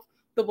help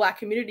the Black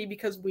community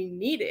because we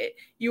need it.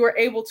 You are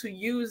able to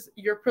use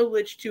your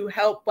privilege to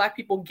help Black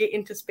people get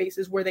into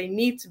spaces where they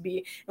need to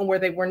be and where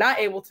they were not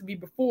able to be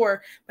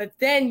before. But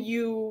then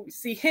you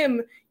see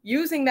him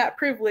using that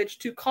privilege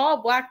to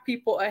call Black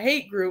people a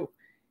hate group.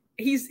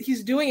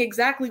 He's doing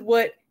exactly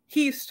what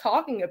he's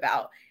talking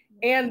about.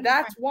 And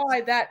that's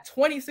why that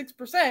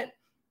 26%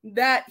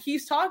 that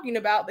he's talking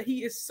about, that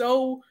he is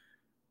so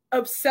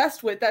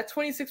obsessed with, that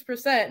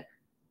 26%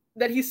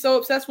 that he's so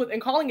obsessed with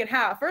and calling it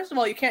half. First of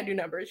all, you can't do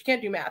numbers. You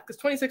can't do math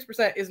because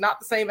 26% is not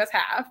the same as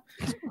half.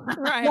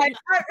 Right. Like,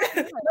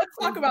 let's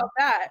talk about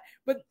that.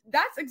 But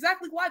that's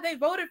exactly why they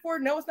voted for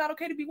no, it's not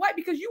okay to be white,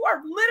 because you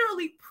are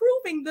literally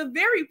proving the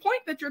very point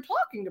that you're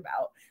talking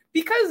about.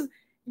 Because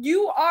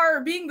you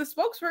are being the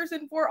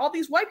spokesperson for all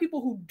these white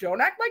people who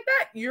don't act like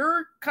that.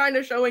 You're kind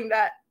of showing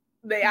that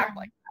they act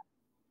like that.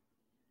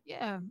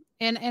 yeah,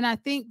 and I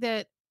think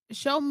that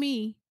show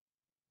me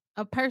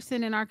a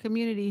person in our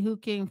community who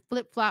can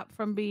flip flop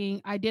from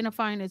being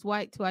identifying as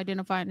white to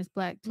identifying as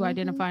Black to Mhm.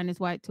 identifying as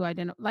white to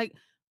identify like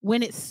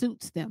when it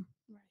suits them.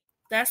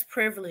 That's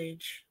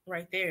privilege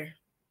right there.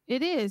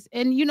 It is.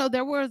 And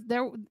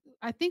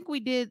I think we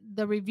did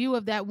the review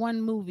of that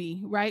one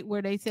movie, right?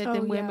 Where they said Oh,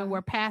 that women yeah.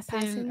 were passing.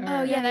 Passing.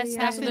 Oh or- yeah, that's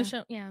yeah, what yeah. the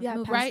show. Yeah, Yeah,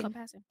 movie right. called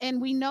Passing.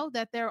 And we know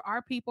that there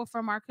are people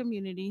from our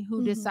community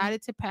who Mhm.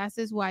 decided to pass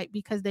as white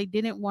because they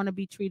didn't want to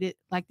be treated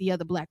like the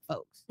other Black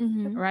folks,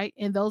 Mhm. right?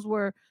 And those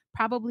were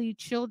probably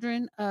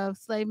children of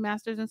slave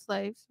masters and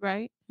slaves,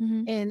 right?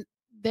 Mhm. And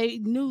they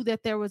knew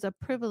that there was a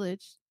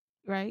privilege,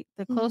 right?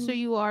 The closer Mhm.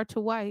 you are to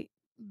white,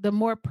 the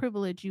more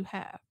privilege you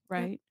have,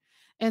 right?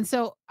 And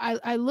so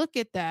I look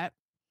at that,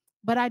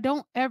 but I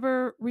don't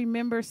ever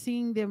remember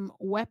seeing them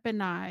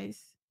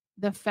weaponize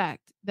the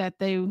fact that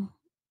they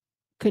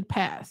could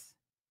pass.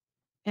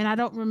 And I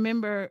don't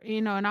remember,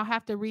 and I'll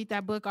have to read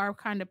that book, Our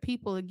Kind of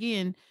People,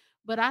 again,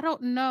 but I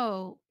don't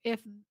know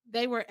if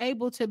they were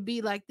able to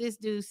be like this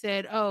dude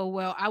said, oh,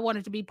 well, I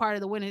wanted to be part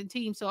of the winning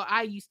team, so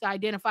I used to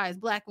identify as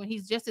Black when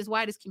he's just as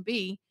white as can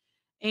be.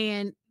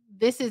 And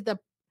this is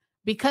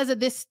because of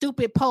this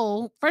stupid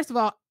poll. First of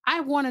all, I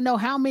want to know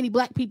how many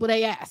Black people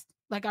they asked.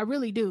 Like, I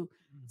really do.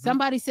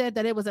 Somebody said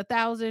that it was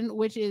 1,000,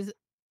 which is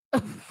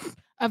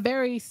a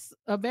very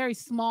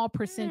small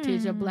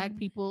percentage of Black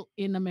people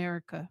in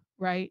America,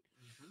 right?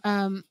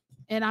 And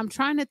I'm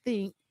trying to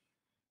think,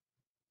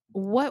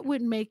 what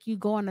would make you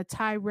go on a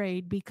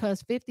tirade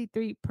because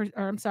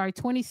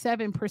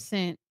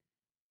 27%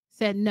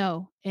 said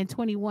no and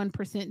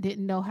 21%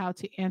 didn't know how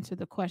to answer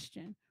the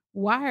question.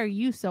 Why are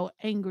you so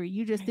angry?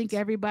 You just think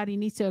everybody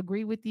needs to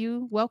agree with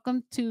you?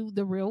 Welcome to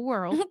the real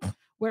world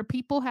where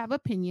people have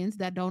opinions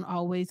that don't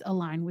always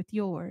align with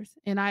yours.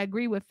 And I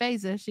agree with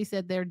Faiza. She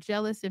said they're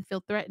jealous and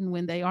feel threatened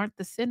when they aren't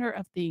the center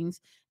of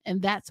things.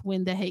 And that's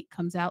when the hate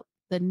comes out,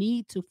 the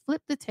need to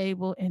flip the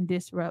table and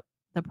disrupt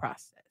the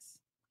process.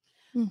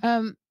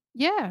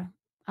 Yeah,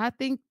 I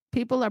think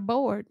people are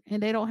bored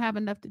and they don't have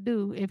enough to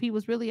do. If he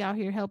was really out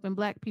here helping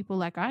Black people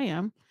like I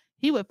am,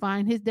 he would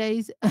find his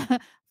days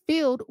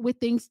filled with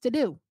things to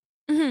do.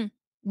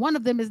 One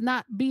of them is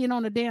not being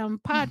on a damn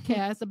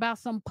podcast about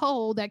some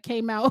poll that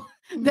came out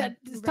that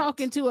is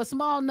talking to a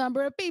small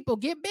number of people.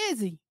 Get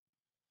busy.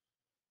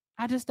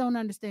 I just don't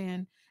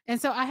understand.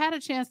 And so I had a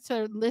chance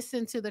to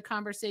listen to the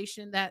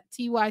conversation that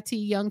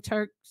TYT Young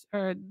Turks,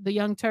 or the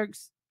Young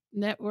Turks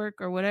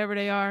Network, or whatever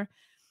they are.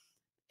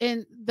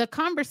 And the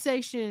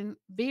conversation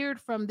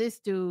veered from this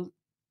dude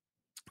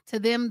to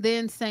them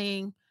then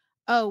saying,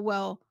 oh,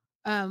 well,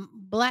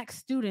 Black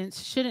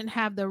students shouldn't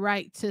have the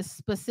right to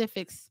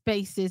specific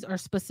spaces or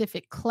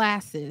specific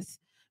classes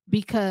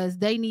because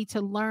they need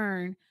to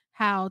learn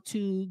how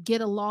to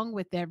get along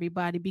with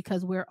everybody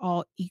because we're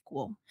all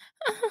equal.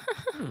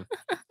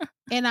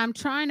 And I'm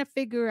trying to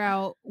figure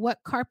out what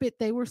carpet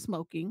they were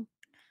smoking,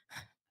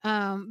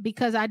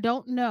 because I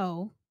don't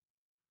know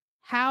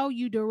how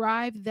you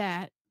derive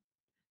that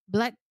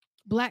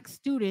Black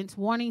students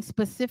wanting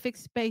specific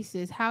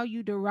spaces, how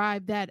you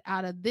derive that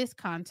out of this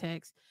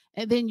context.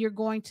 And then you're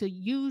going to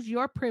use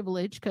your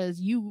privilege because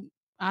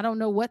I don't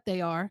know what they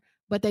are,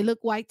 but they look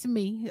white to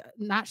me.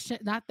 Not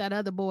that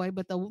other boy,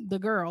 but the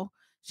girl.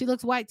 She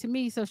looks white to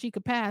me, so she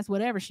could pass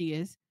whatever she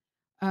is.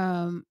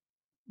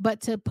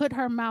 But to put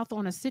her mouth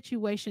on a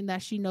situation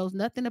that she knows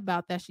nothing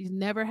about, that she's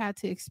never had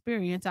to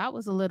experience, I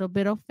was a little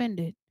bit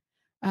offended,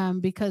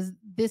 because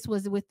this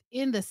was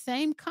within the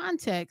same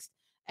context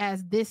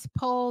as this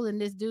poll and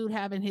this dude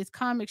having his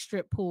comic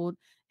strip pulled.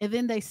 And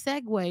then they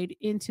segued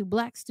into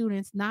Black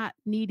students not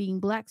needing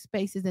Black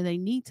spaces, and they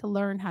need to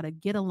learn how to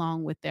get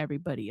along with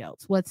everybody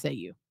else. What say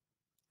you?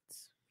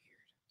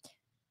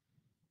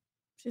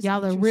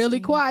 Y'all are really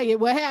quiet.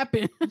 What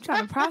happened? I'm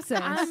trying to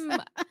process.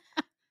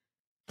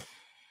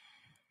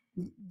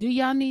 Do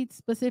y'all need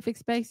specific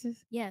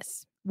spaces?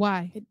 Yes.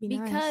 Why?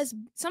 Because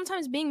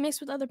sometimes being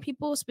mixed with other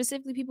people,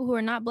 specifically people who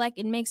are not Black,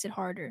 it makes it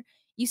harder.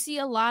 You see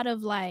a lot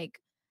of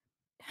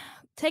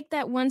take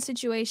that one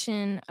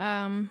situation.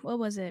 What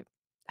was it?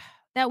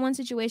 That one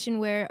situation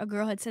where a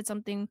girl had said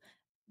something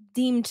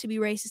deemed to be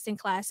racist in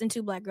class, and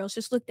two Black girls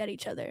just looked at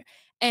each other,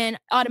 and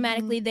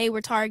automatically they were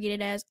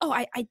targeted as, oh,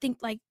 I think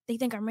they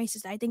think I'm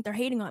racist. I think they're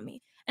hating on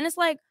me. And it's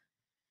like,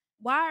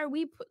 why are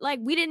we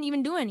we didn't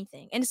even do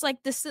anything? And it's like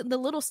the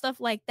little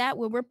stuff like that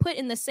where we're put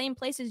in the same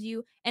place as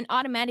you, and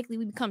automatically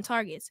we become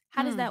targets.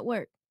 How does that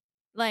work?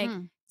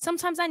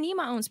 Sometimes I need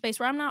my own space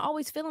where I'm not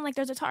always feeling like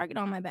there's a target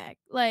on my back.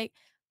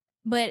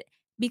 But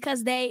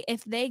because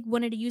if they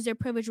wanted to use their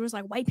privilege, where it's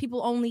like white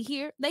people only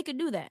here, they could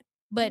do that.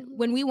 But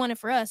when we want it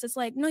for us, it's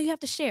like, no, you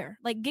have to share.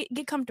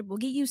 Get comfortable,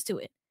 get used to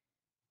it.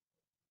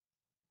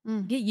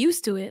 Get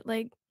used to it.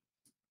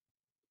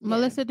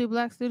 Melissa, do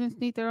Black students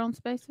need their own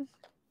spaces?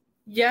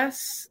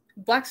 Yes,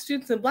 Black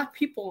students and Black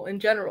people in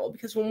general,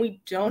 because when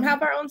we don't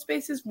have our own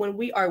spaces, when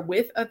we are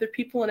with other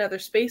people in other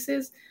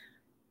spaces,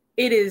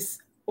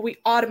 we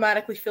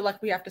automatically feel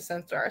like we have to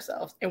censor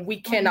ourselves, and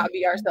we cannot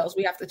be ourselves.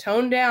 We have to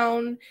tone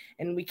down,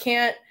 and we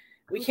can't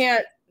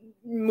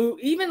move,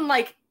 even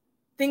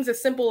things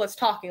as simple as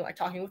talking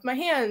with my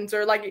hands,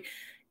 or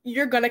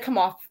you're going to come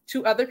off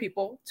to other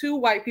people, to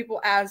white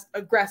people, as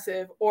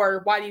aggressive,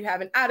 or why do you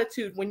have an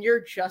attitude when you're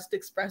just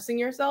expressing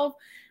yourself,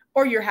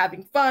 or you're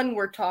having fun.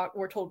 We're told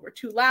we're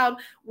too loud.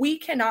 We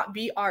cannot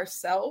be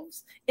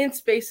ourselves in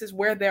spaces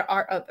where there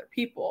are other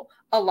people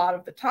a lot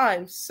of the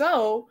time.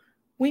 So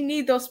we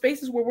need those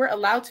spaces where we're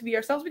allowed to be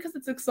ourselves, because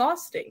it's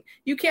exhausting.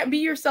 You can't be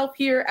yourself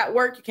here at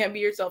work. You can't be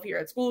yourself here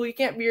at school. You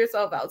can't be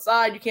yourself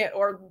outside. You can't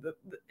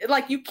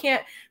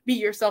be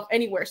yourself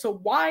anywhere. So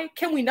why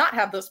can we not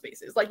have those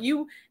spaces?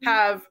 You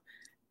have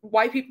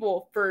white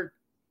people for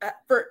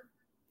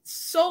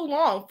so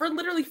long, for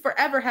literally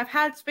forever, have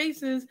had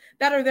spaces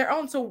that are their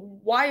own. So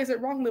why is it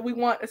wrong that we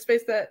want a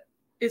space that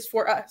is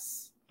for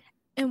us?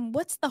 And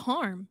what's the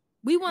harm?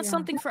 We want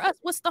something for us.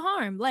 What's the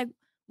harm?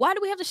 Why do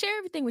we have to share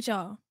everything with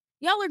y'all?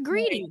 Y'all are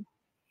greedy.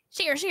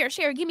 Share.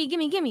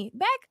 Gimme.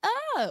 Back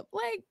up.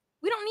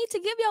 We don't need to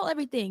give y'all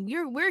everything.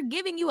 We're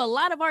giving you a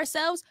lot of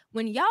ourselves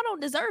when y'all don't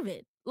deserve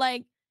it.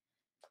 And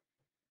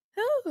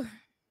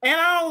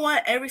I don't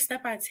want every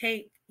step I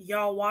take,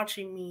 y'all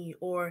watching me,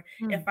 or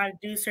if I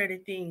do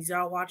certain things,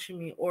 y'all watching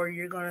me, or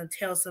you're going to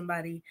tell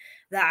somebody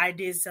that I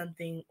did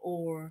something,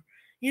 or,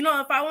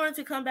 if I wanted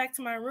to come back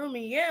to my room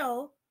and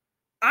yell,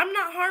 I'm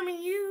not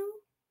harming you.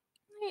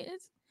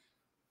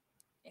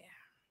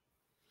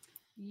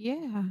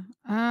 Yeah.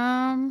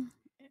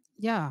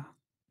 Yeah.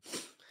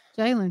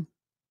 Jalen.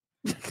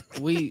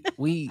 We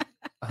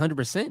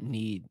 100%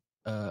 need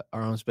our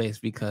own space,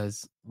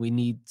 because we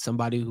need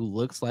somebody who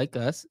looks like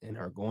us and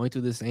are going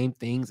through the same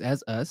things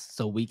as us,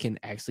 so we can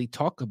actually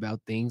talk about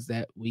things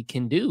that we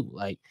can do.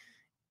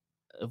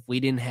 If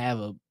we didn't have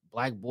a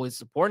Black Boys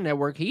Support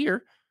Network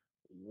here,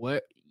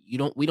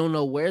 we don't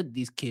know where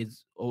these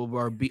kids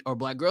or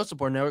Black Girl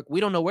Support Network, we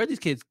don't know where these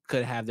kids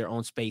could have their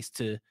own space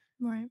to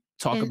Right.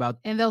 talk and, about.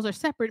 and those are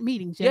separate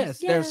meetings. Yes,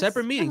 they're Yes.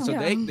 separate meetings. So Oh,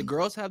 the yeah.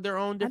 girls have their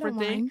own I don't different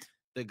thing. mind.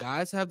 The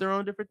guys have their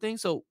own different thing.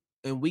 So,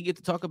 and we get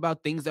to talk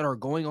about things that are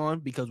going on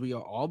because we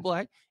are all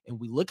Black, and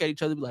we look at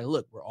each other and be like,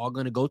 look, we're all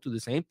going to go through the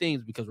same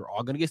things because we're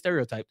all going to get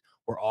stereotyped.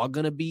 We're all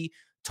going to be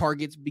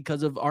targets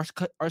because of our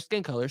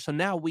skin color. So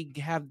now we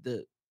have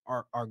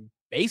our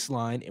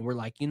baseline, and we're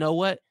like, you know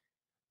what?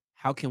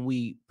 How can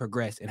we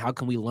progress, and how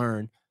can we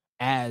learn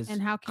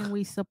And how can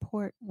we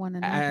support one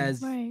another?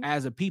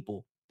 as a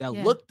people that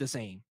Yeah. look the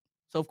same?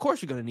 So of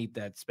course you're gonna need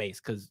that space,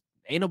 because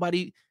ain't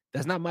nobody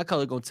that's not my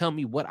color gonna tell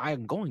me what I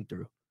am going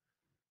through.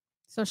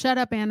 So shut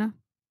up, Anna.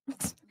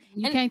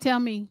 You And- can't tell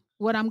me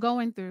what I'm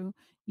going through.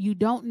 You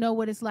don't know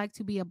what it's like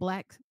to be a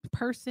Black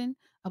person,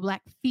 a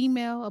Black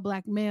female, a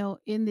Black male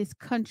in this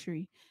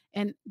country.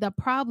 And the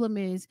problem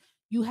is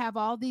you have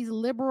all these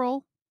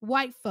liberal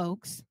white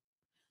folks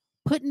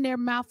putting their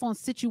mouth on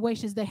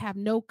situations they have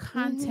no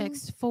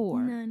context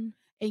for. None.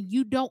 And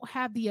you don't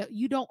have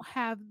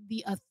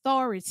the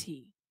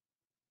authority,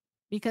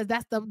 because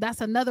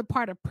that's another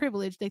part of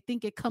privilege. They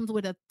think it comes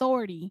with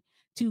authority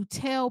to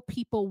tell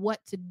people what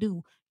to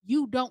do.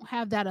 You don't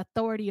have that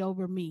authority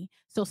over me.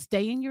 So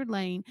stay in your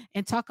lane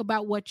and talk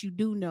about what you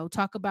do know.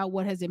 Talk about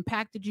what has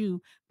impacted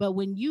you. But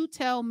when you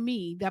tell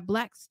me that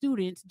Black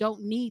students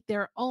don't need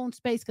their own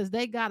space because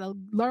they got to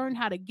learn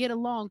how to get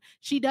along,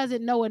 she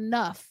doesn't know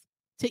enough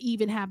to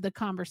even have the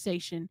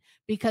conversation,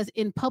 because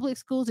in public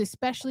schools,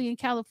 especially in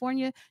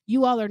California,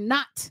 you all are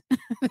not,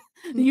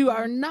 you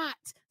are not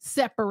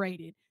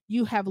separated.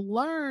 You have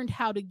learned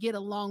how to get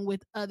along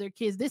with other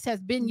kids. This has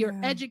been your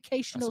Yeah.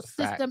 educational That's a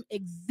fact. system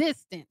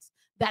existence.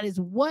 That is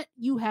what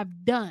you have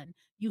done.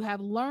 You have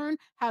learned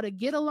how to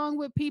get along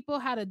with people,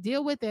 how to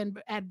deal with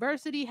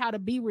adversity, how to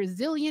be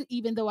resilient,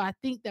 even though I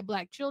think that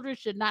Black children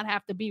should not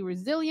have to be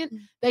resilient.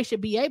 They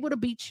should be able to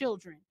be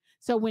children.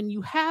 So when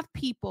you have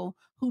people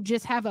who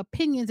just have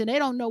opinions and they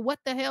don't know what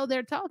the hell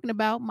they're talking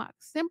about, my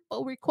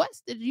simple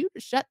request is you to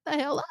shut the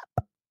hell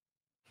up.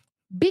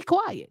 Be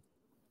quiet.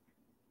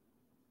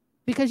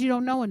 Because you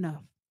don't know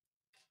enough.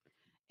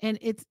 And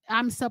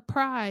I'm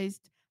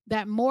surprised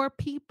that more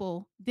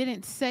people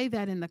didn't say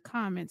that in the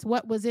comments.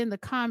 What was in the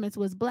comments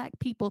was Black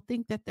people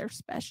think that they're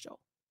special.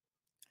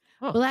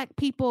 Huh. Black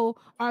people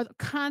are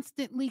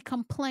constantly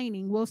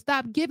complaining. Well,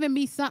 stop giving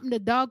me something to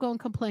doggone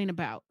complain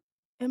about.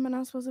 Am I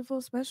not supposed to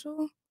feel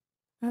special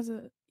as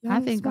a I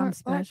young, think I'm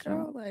smart Black special.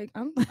 girl? Like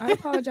I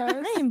apologize.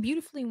 I am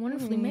beautifully,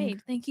 wonderfully Mm.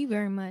 made. Thank you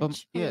very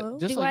much. Yeah, Hello?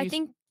 just Do like I you,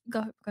 think?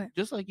 Go ahead.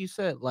 just like you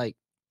said, like,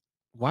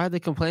 why are they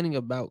complaining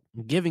about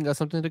giving us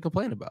something to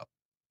complain about?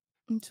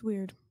 It's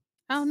weird.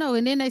 I don't know.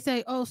 And then they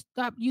say, oh,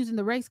 stop using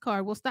the race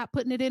card. Well, stop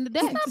putting it in the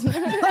deck.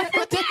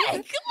 What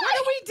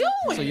are we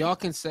doing? So y'all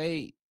can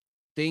say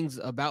things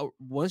about,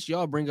 once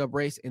y'all bring up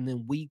race and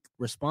then we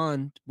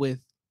respond with,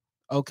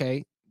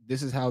 okay,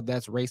 this is how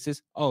that's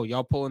racist. Oh,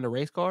 y'all pulling the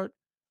race card?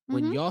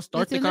 When Mhm. y'all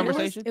start It's the in the-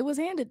 conversation? It was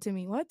handed to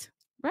me. What?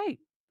 Right.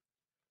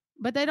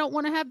 But they don't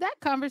want to have that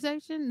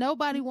conversation.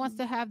 Nobody wants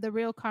to have the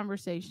real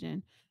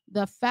conversation.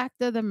 The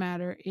fact of the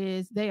matter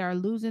is they are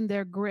losing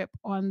their grip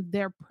on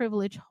their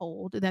privilege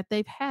hold that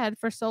they've had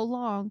for so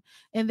long.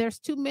 And there's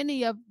too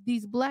many of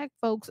these Black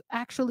folks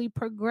actually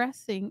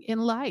progressing in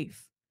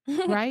life,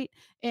 right?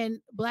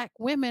 And Black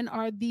women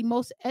are the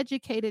most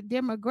educated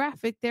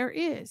demographic there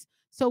is.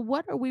 So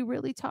what are we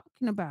really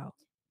talking about?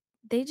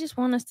 They just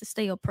want us to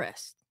stay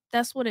oppressed.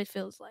 That's what it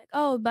feels like.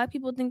 Oh, Black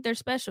people think they're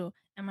special.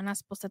 Am I not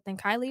supposed to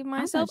think highly of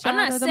myself? I'm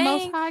not a child of the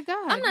Most saying High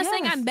God. I'm not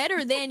saying I'm Yes.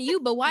 better than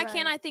you, but why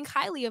can't Right. I think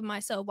highly of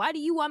myself? Why do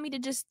you want me to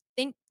just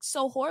think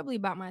so horribly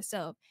about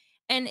myself?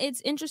 And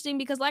it's interesting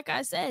because, like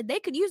I said, they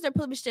could use their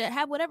privilege to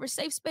have whatever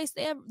safe space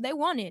they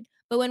wanted.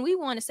 But when we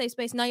want a safe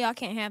space, no, y'all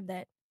can't have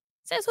that.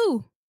 Says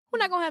who? Who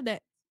not gonna have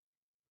that?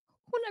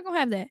 Who not gonna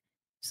have that?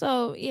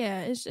 So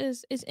yeah,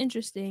 it's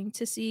interesting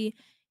to see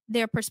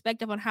their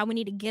perspective on how we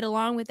need to get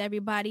along with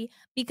everybody,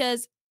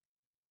 because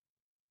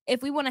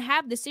if we want to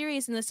have the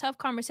serious and the tough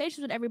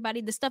conversations with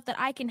everybody, the stuff that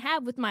I can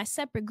have with my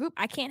separate group,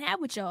 I can't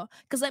have with y'all.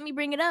 Because let me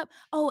bring it up.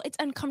 Oh, it's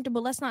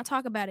uncomfortable. Let's not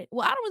talk about it.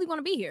 Well, I don't really want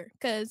to be here.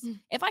 Because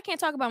if I can't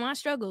talk about my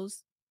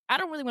struggles, I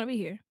don't really want to be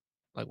here.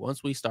 Like,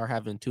 once we start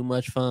having too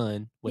much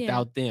fun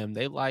without them,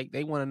 they want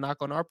to knock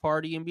on our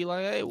party and be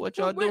like, hey, what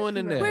y'all doing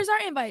in there? Where's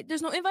our invite?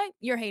 There's no invite.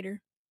 You're a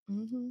hater.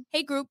 Mm-hmm.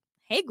 Hey group.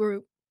 Hey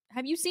group.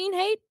 Have you seen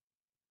hate?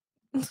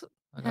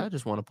 Like, I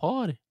just want to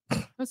party.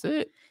 That's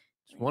it.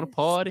 Just want to Yes.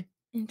 party.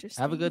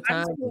 Interesting. Have a good I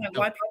time. just feel like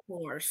white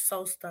people are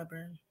so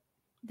stubborn.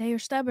 They are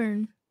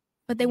stubborn,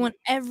 but they want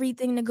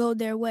everything to go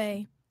their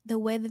way, the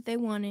way that they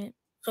want it.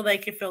 So they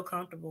can feel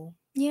comfortable.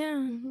 Yeah.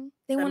 Mm-hmm.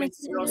 They That want it makes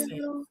to zero be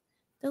sense.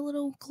 the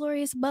little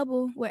glorious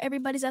bubble where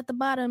everybody's at the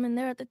bottom and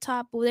they're at the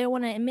top. Well, they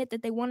want to admit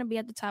that they want to be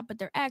at the top, but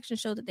their actions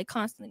show that they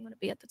constantly want to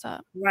be at the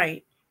top.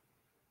 Right.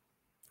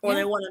 Or Yeah.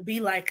 they want to be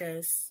like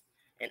us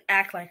and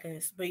act like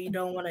us, but you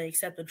don't want to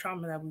accept the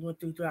trauma that we went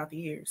through throughout the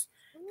years.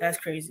 That's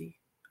crazy.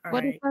 All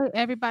What right. if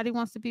everybody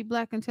wants to be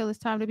Black until it's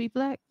time to be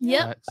Black?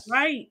 Yep. Facts.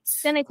 Right.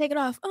 Then they take it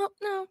off. Oh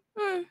no.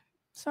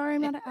 Sorry,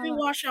 I'm not an Let me ally.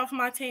 wash off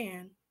my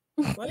tan.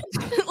 What?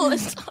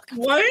 Let's talk.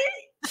 What?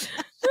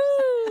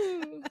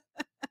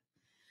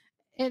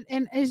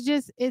 And it's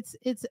just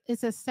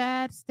it's a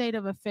sad state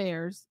of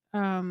affairs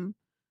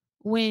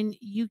when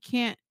you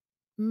can't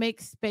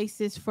make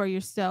spaces for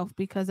yourself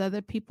because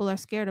other people are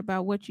scared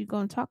about what you're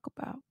going to talk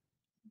about.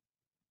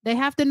 They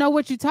have to know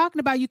what you're talking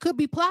about. You could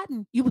be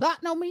plotting. You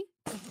plotting on me?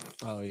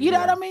 Oh, You know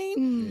what I mean?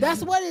 Mm.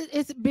 That's what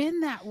it's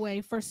been that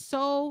way for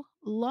so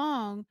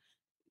long.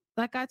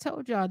 Like I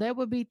told y'all, there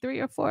would be 3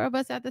 or 4 of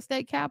us at the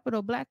state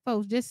capitol, black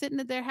folks, just sitting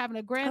there having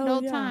a grand Oh,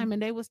 old yeah. time,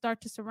 and they would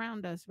start to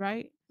surround us,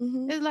 right?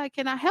 Mhm. It's like,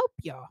 can I help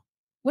y'all?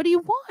 What do you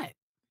want?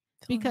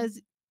 Because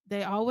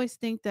they always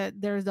think that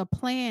there's a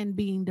plan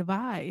being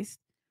devised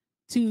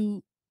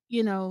to,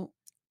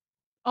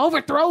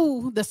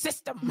 overthrow the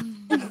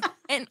system.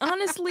 And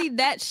honestly,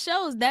 that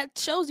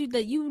shows you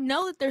that you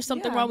know that there's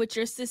something Yeah. wrong with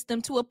your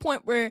system to a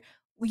point where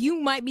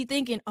you might be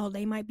thinking, oh,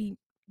 they might be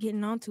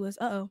getting onto us.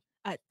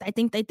 I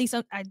think they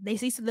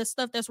see the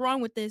stuff that's wrong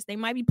with this. They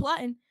might be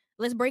plotting.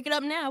 Let's break it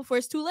up now before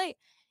it's too late.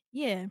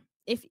 Yeah.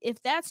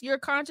 If that's your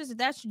conscience, if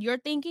that's your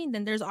thinking,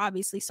 then there's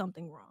obviously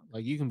something wrong.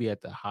 Like you can be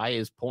at the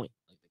highest point.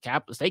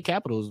 Like the state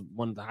capitol is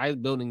one of the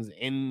highest buildings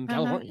in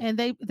California. And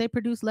they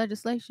produce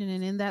legislation,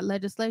 and in that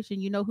legislation,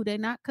 you know who they're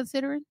not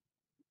considering?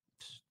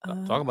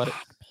 Talk about it.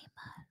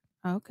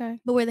 Okay.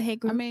 But we're the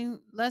hate group. I mean,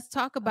 let's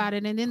talk about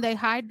it. And then they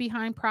hide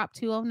behind Prop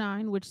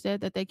 209, which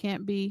said that they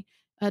can't be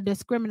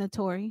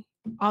discriminatory,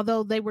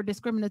 although they were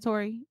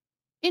discriminatory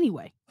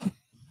anyway.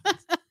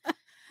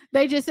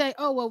 They just say,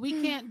 oh, well,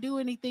 we can't do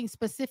anything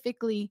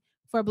specifically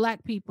for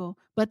Black people,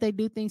 but they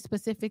do things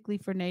specifically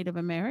for Native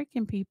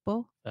American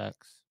people.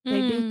 Facts. They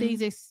do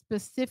things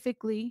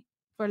specifically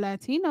for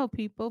Latino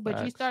people, but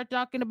you Facts. start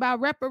talking about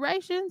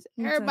reparations,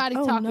 like, everybody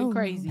oh, talking no,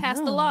 crazy. no. Pass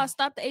the law,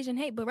 stop the Asian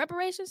hate, but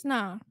reparations,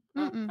 nah. I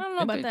Mm-mm. don't know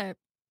And about they- that.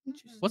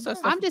 What's that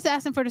stuff? I'm just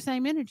asking for the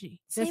same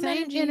energy. The Same same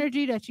energy.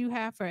 energy that you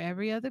have for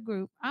every other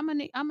group. I'm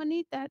gonna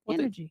need that What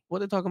they- energy. What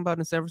they talking about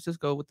in San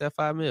Francisco with that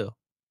 $5 million?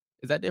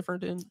 Is that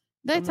different than?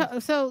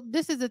 So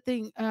this is the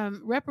thing.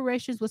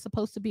 Reparations was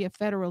supposed to be a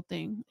federal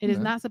thing. It is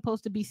Yeah. not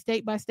supposed to be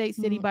state by state,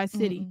 city by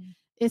city.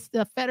 It's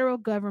the federal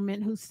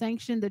government who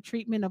sanctioned the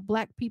treatment of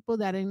Black people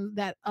that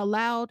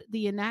allowed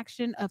the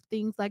inaction of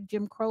things like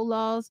Jim Crow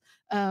laws,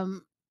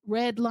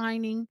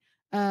 redlining,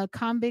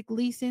 convict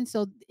leasing.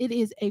 So it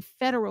is a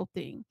federal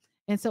thing.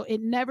 And so it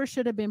never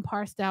should have been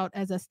parsed out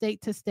as a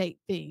state to state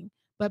thing.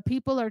 But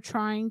people are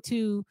trying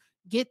to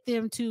get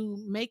them to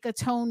make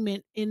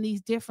atonement in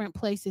these different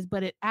places,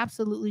 but it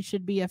absolutely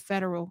should be a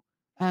federal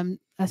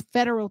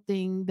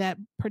thing that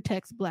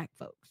protects Black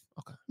folks.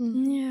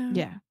 Yeah.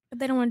 Yeah. But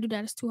they don't want to do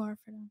that. It's too hard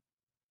for them.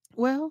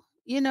 Well,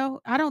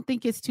 I don't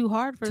think it's too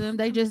hard for them.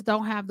 They just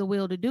don't have the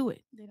will to do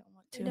it. They don't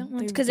want They to. don't want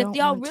They because if don't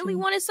y'all want really to.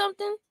 wanted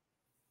something,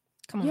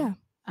 come on. Yeah.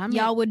 I mean,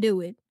 Y'all would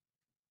do it.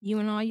 You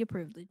and all your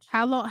privilege.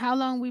 how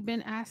long we've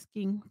been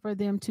asking for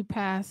them to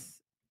pass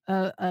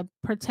a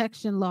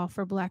protection law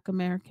for Black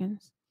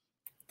Americans?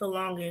 The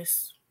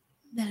longest.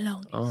 The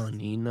longest. Oh,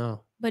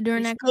 no. But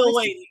during We that still COVID,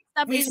 waiting.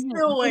 stop We Asian hate.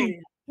 still Boom.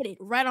 waiting. Hit it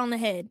right on the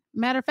head.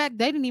 Matter of fact,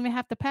 they didn't even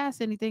have to pass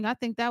anything. I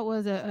think that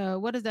was a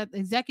what is that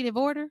executive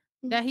order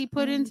that he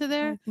put into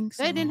there? I think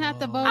so. They didn't have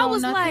to vote I on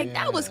was nothing. like,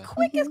 that was Yeah.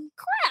 quick as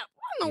crap.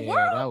 What in the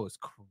world? That was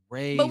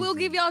crazy. But we'll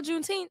give y'all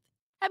Juneteenth.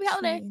 Happy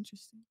That's really holiday.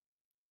 interesting.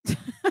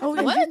 Oh,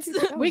 yeah, What?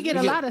 that We was get a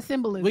We get- lot of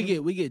symbolism.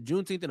 we get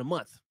Juneteenth in a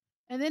month.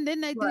 And then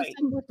didn't they do Right.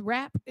 something with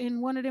rap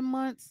in one of them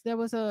months? There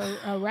was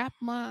a rap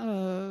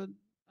month.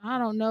 I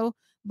don't know,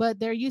 but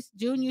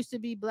June used to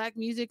be Black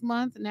Music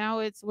Month.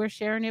 Now we're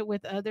sharing it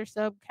with other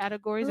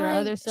subcategories or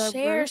other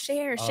subgroups.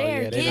 Share. Oh,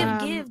 yeah, they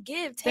give, don't.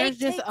 give. Take, There's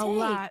just take, a take.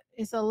 lot.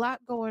 It's a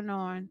lot going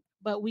on,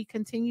 but we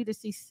continue to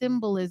see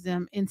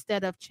symbolism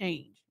instead of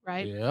change,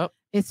 right? Yep.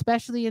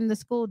 Especially in the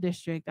school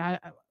district.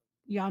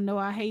 Y'all know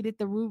I hated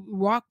the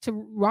rock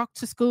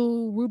to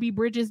school Ruby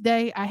Bridges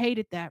Day. I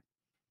hated that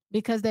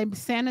because they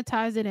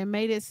sanitized it and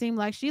made it seem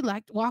like she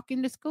liked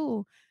walking to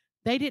school.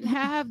 They didn't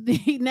have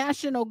the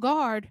National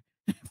Guard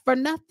for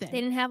nothing. They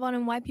didn't have all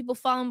them white people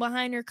falling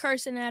behind her,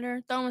 cursing at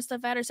her, throwing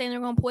stuff at her, saying they're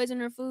going to poison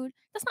her food.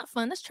 That's not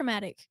fun. That's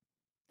traumatic.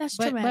 That's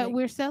traumatic. But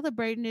we're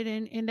celebrating it,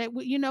 and that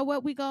you know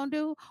what we're gonna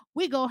do?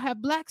 We're gonna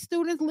have Black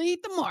students lead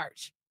the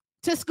march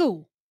to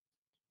school.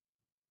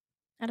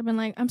 I'd have been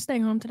like, I'm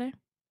staying home today.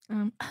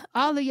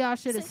 All of y'all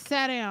should have Sick.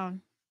 sat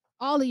down.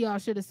 All of y'all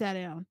should have sat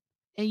down,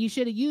 and you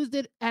should have used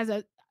it as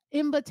an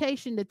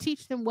invitation to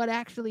teach them what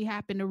actually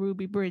happened to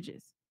Ruby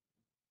Bridges.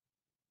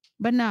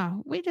 But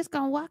no, we're just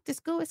gonna walk to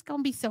school. It's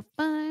gonna be so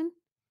fun.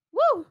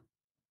 Woo!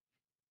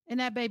 And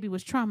that baby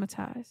was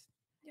traumatized.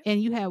 Yep.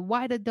 And you had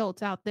white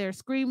adults out there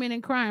screaming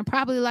and crying,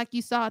 probably like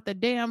you saw at the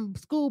damn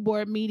school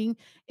board meeting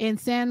in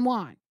San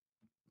Juan,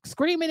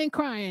 screaming and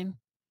crying.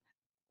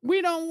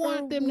 We don't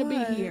want them to be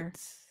here.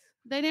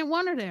 They didn't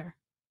want her there.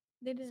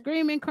 They did.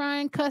 Screaming,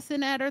 crying,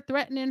 cussing at her,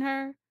 threatening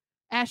her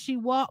as she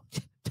walked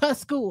to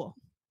school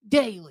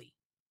daily.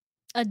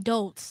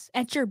 adults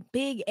at your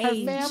big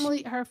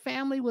age. Her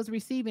family was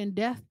receiving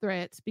death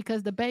threats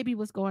because the baby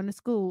was going to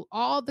school.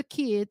 All the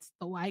kids,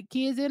 the white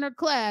kids in her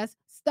class,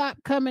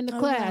 stopped coming to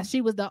class. Yeah.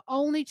 She was the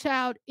only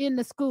child in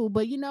the school.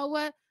 But you know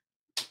what?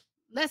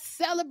 Let's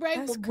celebrate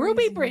That's with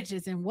Ruby crazy.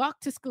 Bridges and walk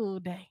to school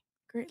day.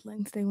 Great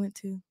lengths they went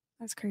to.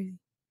 That's crazy.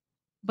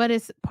 But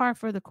it's par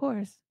for the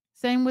course.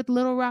 Same with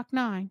Little Rock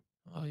 9.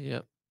 Oh,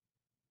 yep.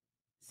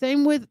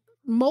 Same with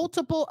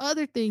multiple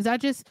other things.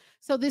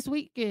 So this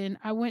weekend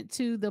I went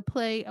to the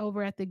play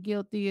over at the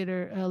Guild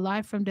Theater,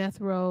 Live from Death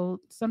Row,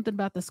 something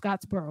about the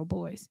Scottsboro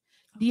Boys.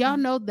 Do y'all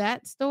know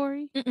that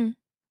story? Mm-mm.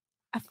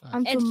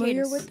 I'm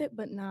familiar Educators. with it,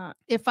 but not.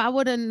 If I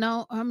would have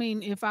known,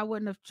 if I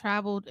wouldn't have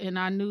traveled and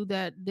I knew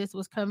that this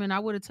was coming, I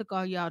would have took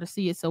all y'all to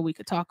see it so we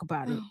could talk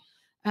about it.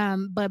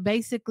 But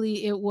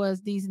basically it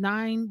was these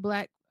 9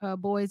 black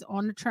boys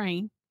on the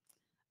train,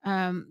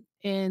 and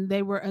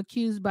they were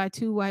accused by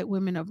 2 white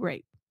women of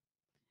rape.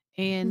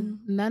 And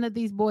none of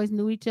these boys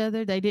knew each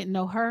other. They didn't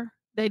know her.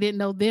 They didn't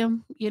know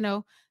them.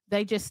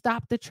 They just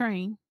stopped the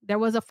train. There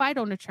was a fight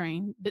on the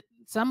train.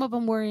 Some of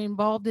them were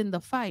involved in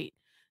the fight.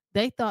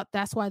 They thought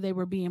that's why they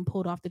were being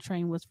pulled off the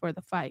train was for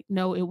the fight.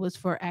 No, it was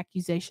for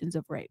accusations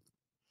of rape.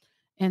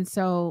 And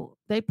so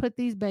they put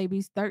these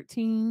babies,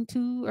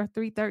 2 or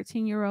 3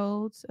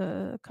 13-year-olds,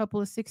 a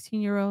couple of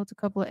 16-year-olds, a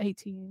couple of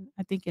 18,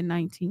 I think, and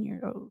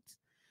 19-year-olds.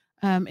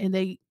 And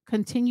they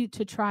continued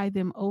to try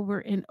them over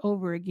and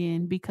over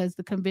again because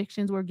the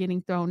convictions were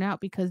getting thrown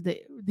out because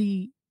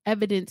the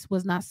evidence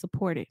was not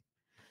supported.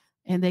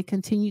 And they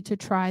continued to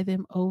try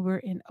them over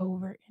and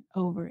over and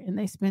over. And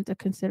they spent a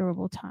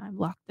considerable time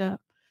locked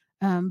up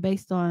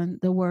based on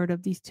the word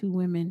of these 2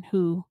 women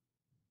who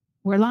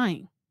were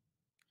lying.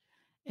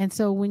 And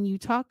so when you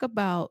talk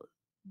about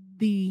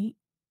the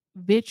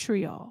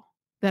vitriol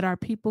that our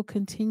people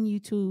continue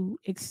to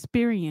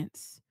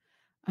experience,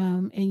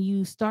 and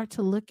you start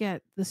to look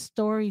at the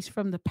stories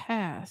from the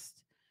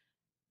past,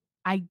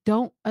 I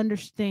don't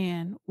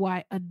understand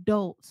why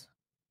adults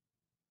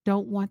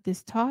don't want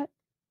this taught.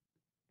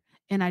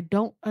 And I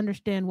don't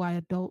understand why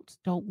adults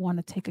don't want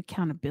to take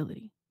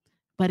accountability.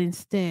 But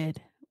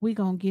instead, we're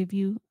going to give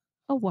you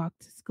a walk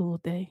to school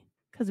day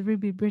because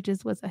Ruby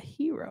Bridges was a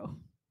hero.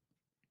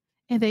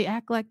 And they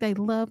act like they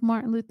love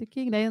Martin Luther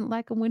King. They didn't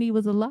like him when he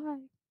was alive.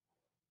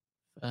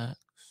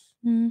 Facts.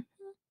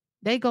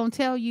 They going to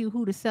tell you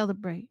who to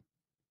celebrate.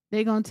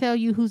 They're going to tell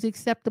you who's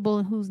acceptable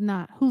and who's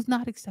not. Who's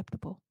not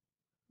acceptable?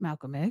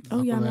 Malcolm X.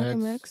 Oh, yeah,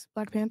 Malcolm Malcolm X.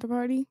 Black Panther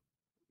Party.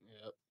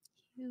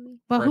 Yep.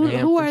 But Fred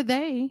who are Hampton.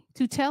 they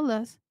to tell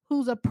us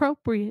who's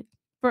appropriate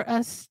for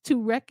us to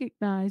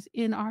recognize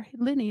in our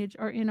lineage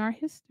or in our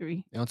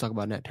history? They don't talk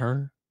about Nat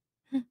Turner.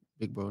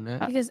 Big bro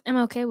Nat. Because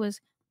MLK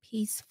was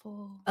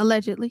peaceful.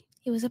 Allegedly.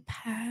 He was a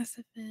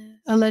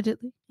pacifist.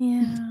 Allegedly.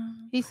 Yeah.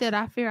 He said,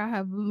 I fear I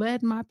have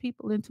led my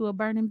people into a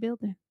burning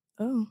building.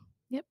 Oh.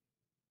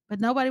 But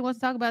nobody wants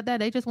to talk about that.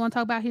 They just want to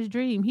talk about his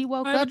dream. He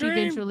woke I have a up dream.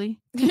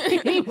 eventually.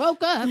 He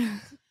woke up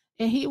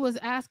and he was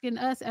asking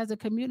us as a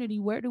community,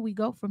 where do we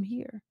go from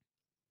here?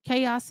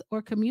 Chaos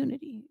or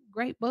community?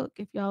 Great book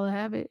if y'all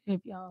have it,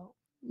 if y'all,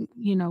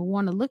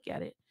 want to look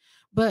at it.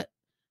 But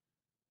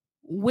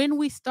when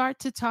we start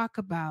to talk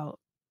about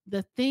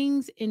the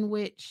things in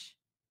which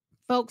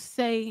folks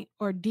say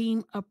or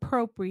deem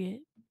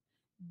appropriate,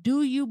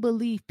 do you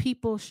believe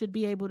people should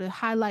be able to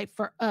highlight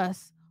for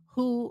us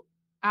who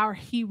our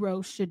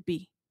heroes should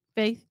be?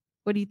 Faith,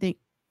 what do you think?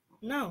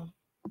 No,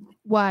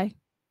 Why?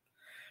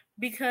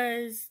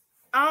 because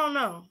I don't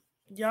know.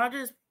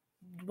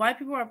 White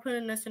people are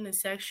putting us in a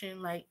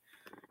section, like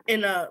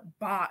in a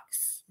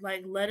box.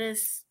 Like, let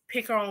us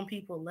pick our own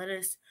people. Let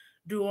us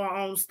do our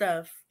own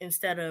stuff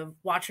instead of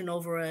watching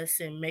over us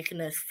and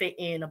making us fit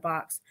in a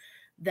box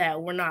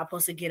that we're not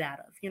supposed to get out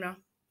of,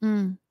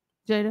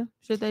 Jada,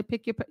 should they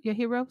pick your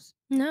heroes?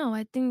 No,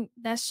 I think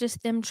that's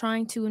just them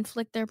trying to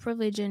inflict their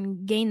privilege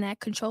and gain that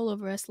control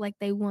over us like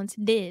they once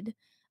did.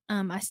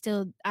 I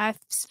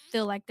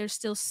feel like they're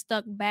still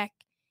stuck back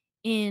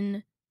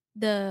in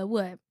the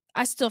what?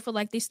 I still feel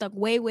like they stuck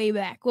way, way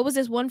back. What was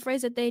this one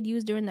phrase that they'd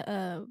used during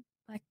the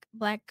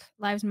Black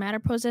Lives Matter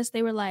protest?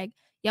 They were like,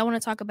 y'all want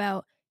to talk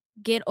about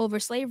get over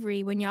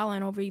slavery when y'all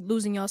aren't over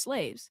losing y'all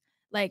slaves.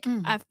 Like,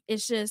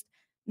 it's just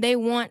they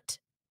want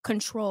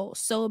control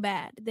so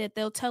bad that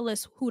they'll tell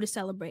us who to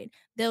celebrate.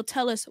 They'll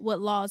tell us what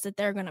laws that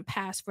they're going to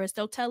pass for us.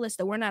 They'll tell us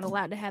that we're not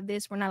allowed to have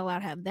this, we're not allowed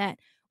to have that,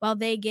 while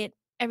they get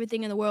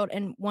everything in the world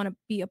and want to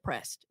be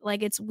oppressed.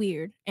 Like, it's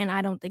weird, and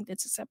I don't think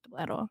that's acceptable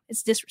at all.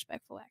 It's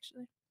disrespectful,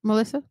 actually.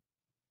 Melissa?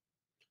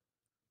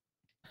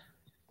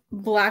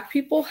 Black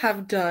people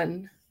have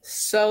done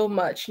so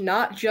much,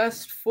 not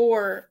just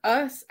for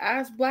us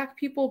as Black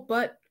people,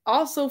 but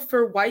also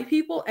for white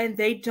people, and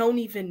they don't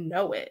even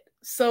know it.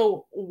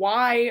 So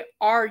why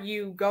are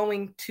you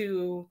going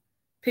to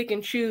pick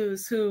and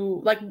choose who,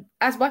 like,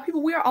 as Black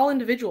people, we are all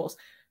individuals.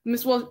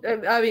 Miss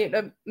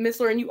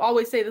Lauren, you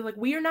always say that, like,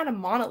 we are not a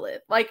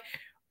monolith. Like,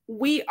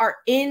 we are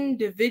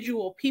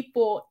individual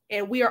people,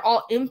 and we are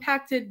all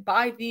impacted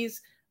by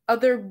these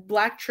other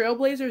Black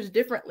trailblazers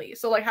differently.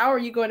 So, like, how are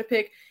you going to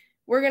pick,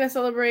 we're going to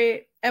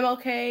celebrate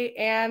MLK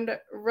and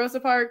Rosa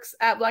Parks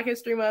at Black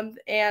History Month,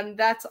 and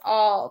that's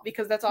all,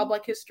 because that's all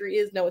Black history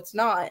is. No, it's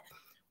not.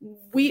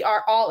 We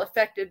are all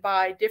affected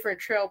by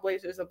different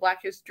trailblazers of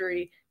Black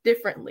history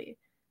differently.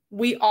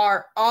 We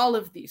are all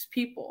of these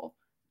people.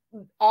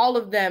 All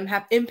of them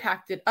have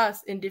impacted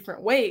us in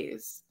different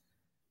ways.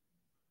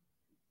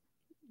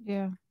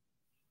 Yeah.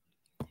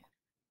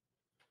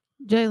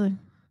 Jalen.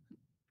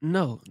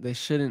 No, they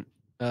shouldn't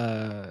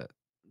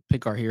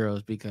pick our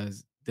heroes,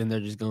 because then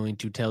they're just going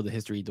to tell the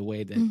history the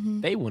way that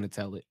they want to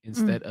tell it,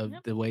 instead of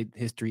the way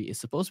history is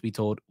supposed to be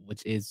told,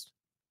 which is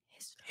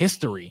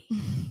history.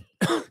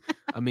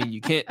 I mean, you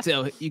can't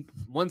tell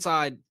one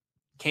side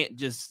can't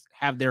just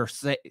have their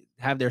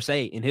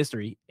say in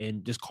history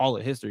and just call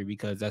it history,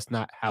 because that's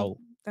not how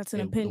that's an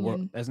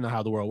opinion. That's not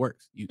how the world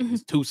works.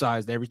 It's two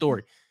sides to every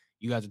story.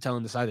 You guys are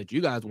telling the side that you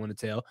guys want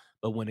to tell,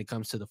 but when it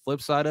comes to the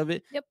flip side of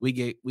it, we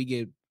get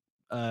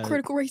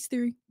critical race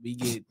theory. We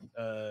get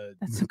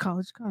that's a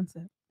college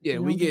concept. Yeah,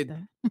 we get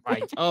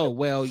like, oh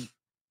well,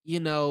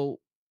 we're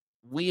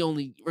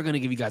gonna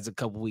give you guys a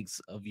couple weeks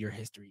of your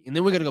history, and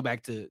then we're gonna go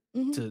back to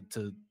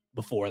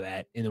before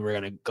that, and then we're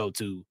gonna go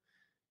to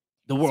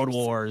the world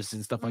wars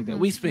and stuff like that.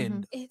 We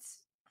spend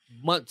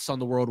months on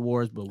the world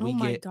wars, but we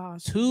get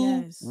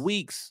 2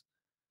 weeks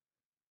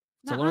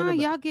to learn about.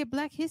 Y'all get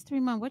Black History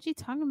Month. What you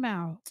talking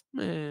about?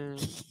 Man,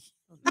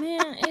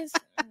 it's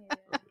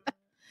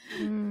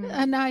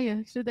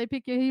Anaya, should they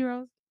pick your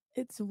heroes?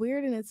 It's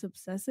weird and it's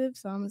obsessive,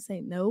 so I'm gonna say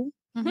no,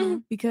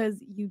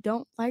 because you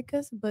don't like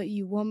us, but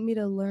you want me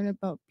to learn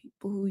about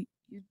people who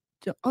you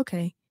don't.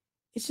 Okay,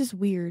 it's just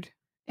weird,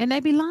 and they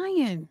be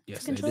lying.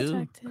 Yes, they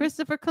do.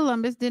 Christopher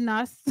Columbus did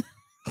not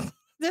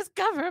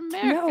discover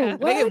America. No,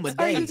 what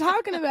are you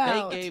talking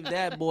about? They gave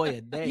that boy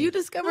a day. You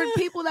discovered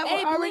people that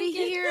were already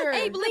here.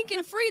 Abe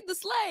Lincoln freed the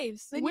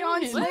slaves. Then you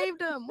enslaved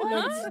them.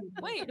 What?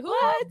 Wait, who?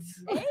 What?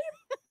 Abe?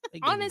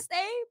 Honest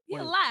Abe? He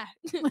a lie.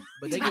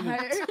 But they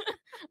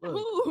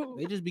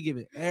they just be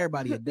giving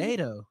everybody a day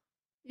though.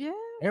 Yeah.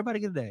 Everybody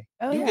get a day.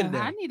 Oh, you get a day.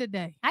 I need a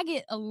day. I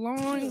get a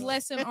long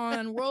lesson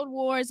on world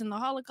wars and the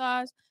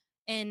Holocaust,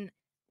 and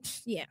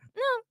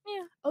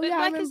Oh yeah,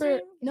 I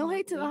remember. No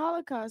hate to the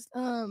Holocaust.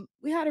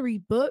 We had to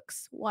read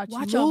books, watch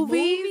movies. A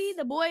movie,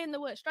 The Boy in the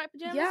Striped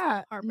Pajamas.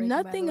 Yeah,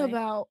 nothing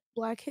about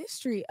Black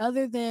history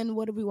other than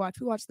what did we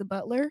watch? We watched The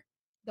Butler.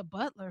 The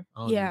Butler.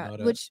 Yeah,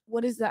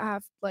 what does that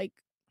have like?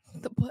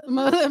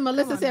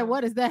 Melissa said,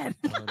 "What is that?"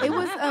 It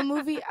was a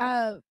movie.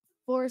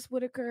 Forrest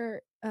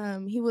Whitaker.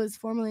 He was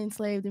formerly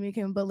enslaved and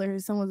became a butler.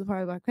 His son was a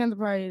part of the Black Panther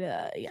Party.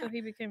 So he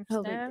became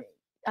staff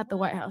at the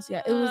White House.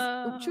 Yeah, it was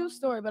a true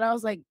story. But I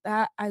was like,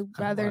 that I'd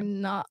rather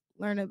not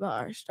learn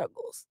about our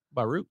struggles.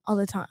 Baruch all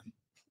the time.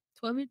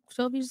 12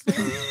 years.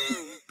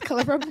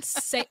 Color purple.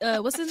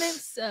 What's his name?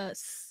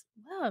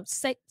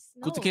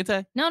 Kunta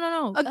Kinte?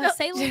 No.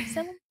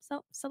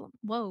 Salem.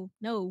 Whoa,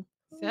 no.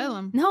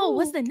 Salem. No,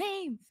 what's the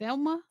name?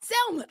 Selma.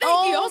 Thank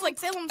you. I was like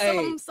Salem.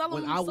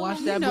 When I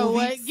watched that movie,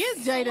 what? Get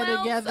Jada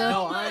together.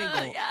 No,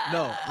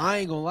 I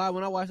ain't gonna lie.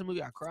 When I watched the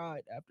movie, I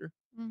cried after.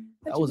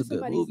 That was a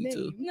good movie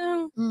too.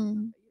 No.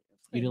 You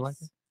didn't like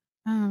it?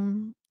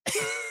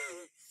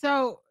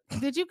 So,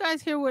 did you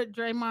guys hear what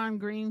Draymond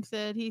Green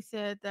said? He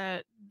said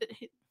that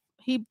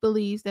he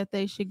believes that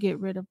they should get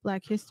rid of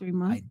Black History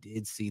Month. I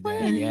did see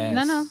that.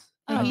 Yes. No.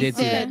 I he did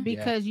see said that.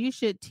 because you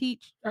should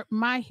teach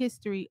my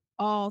history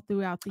all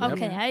throughout the year.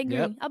 Okay, I agree.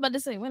 I'm about to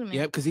say, wait a minute.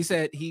 Yep, because he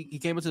said he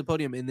came up to the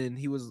podium and then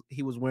he was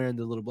wearing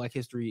the little Black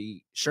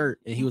History shirt,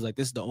 and he was like,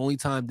 "This is the only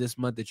time this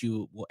month that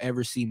you will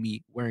ever see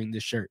me wearing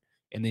this shirt."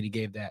 And then he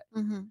gave that.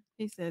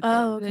 He said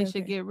they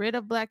should get rid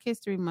of Black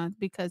History Month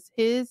because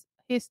his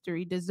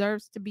history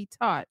deserves to be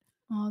taught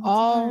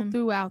all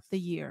throughout the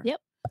year. Yep.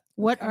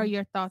 What are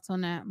your thoughts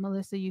on that,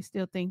 Melissa? You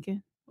still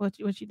thinking? What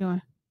you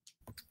doing?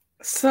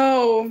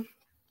 So,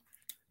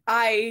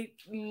 I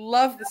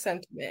love the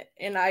sentiment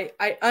and I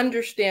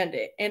understand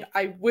it, and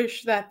I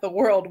wish that the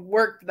world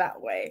worked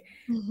that way.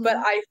 But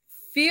I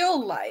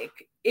feel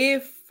like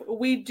if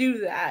we do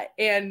that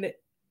and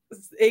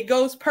it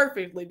goes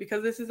perfectly,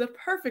 because this is a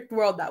perfect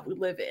world that we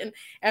live in,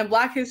 and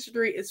Black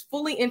history is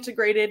fully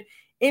integrated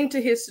into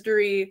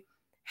history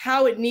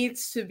how it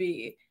needs to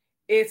be.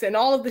 It's in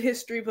all of the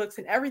history books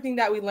and everything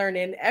that we learn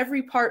in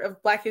every part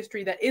of Black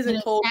history that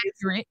isn't told.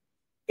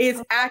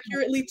 It's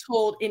accurately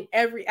told in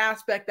every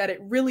aspect that it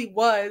really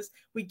was.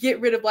 We get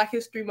rid of Black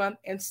History Month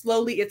and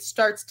slowly it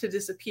starts to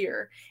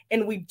disappear.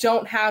 And we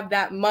don't have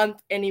that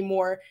month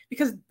anymore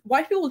because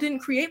white people didn't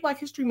create Black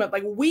History Month.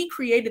 Like, we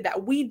created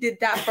that. We did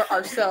that for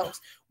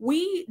ourselves.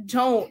 Why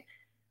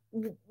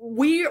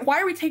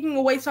are we taking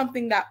away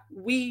something that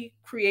we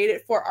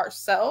created for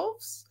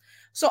ourselves?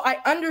 So I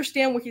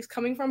understand where he's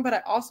coming from, but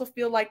I also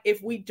feel like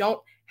if we don't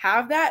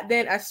have that,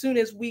 then as soon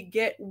as we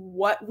get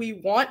what we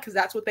want, because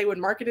that's what they would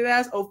market it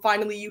as, oh,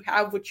 finally you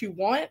have what you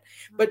want,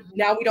 but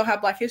now we don't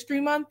have Black History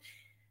Month,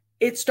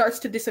 it starts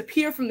to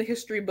disappear from the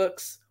history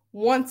books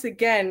once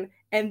again,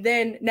 and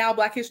then now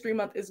Black History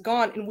Month is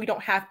gone and we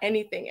don't have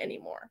anything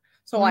anymore.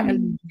 So I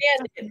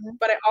understand it,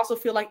 but I also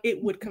feel like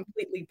it would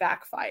completely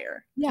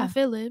backfire. Yeah, I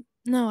feel it.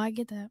 No, I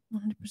get that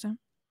 100%.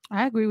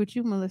 I agree with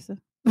you, Melissa.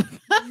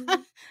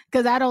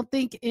 Because I don't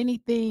think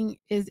anything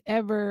is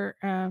ever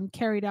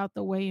carried out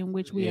the way in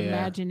which we Yeah.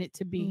 imagine it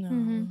to be.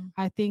 Mhm.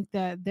 I think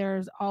that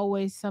there's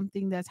always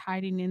something that's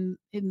hiding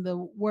in the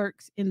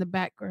works in the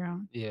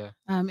background. Yeah.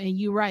 And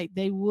you're right.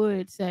 They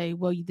would say,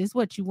 well, this is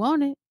what you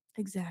wanted.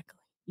 Exactly.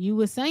 You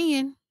were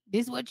saying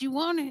this is what you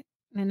wanted.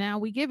 And now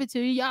we give it to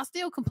you. Y'all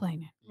still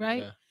complaining.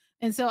 Right. Yeah.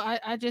 And so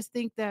I just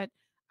think that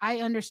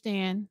I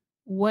understand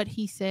what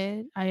he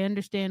said. I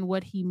understand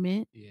what he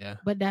meant. Yeah.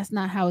 But that's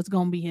not how it's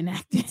going to be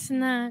enacted. It's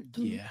not.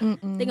 Yeah.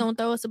 They're going to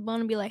throw us a bone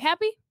and be like,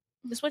 happy?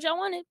 That's what y'all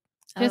wanted.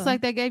 Just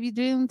like they gave you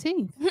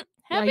Juneteenth.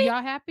 Are Happy?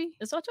 y'all happy?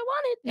 That's what y'all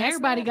wanted. That's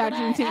Everybody not got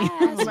what I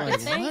Juneteenth. asked. Like,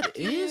 Thank what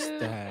is you.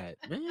 that,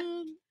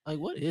 man? Like,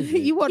 what is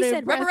it? You want He to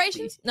said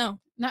reparations? No.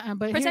 Nuh-uh,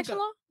 but here Protection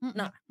go- law? Mm-mm,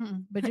 No.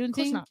 mm-mm. But Of course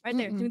Juneteenth, not. Right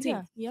there. mm-mm.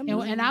 Juneteenth. Yeah.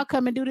 And I'll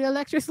come and do the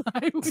electric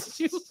slide with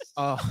you.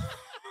 Oh.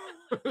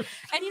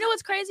 And you know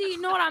what's crazy?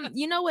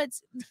 You know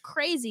what's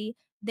crazy?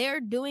 They're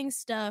doing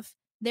stuff.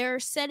 They're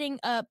setting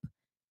up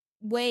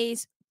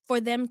ways for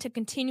them to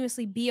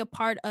continuously be a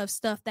part of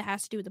stuff that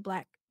has to do with the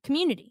Black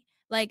community.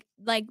 Like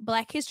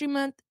Black History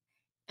Month.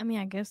 I mean,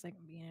 I guess they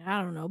can be in it.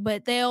 I don't know.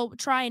 But they'll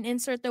try and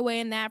insert their way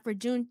in that for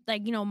June,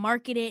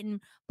 market it and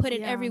put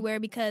it Yeah. everywhere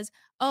because,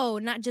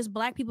 not just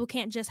Black people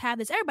can't just have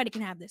this. Everybody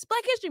can have this.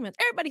 Black History Month,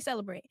 everybody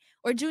celebrate.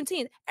 Or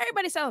Juneteenth,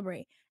 everybody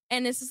celebrate.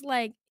 And it's just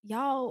like,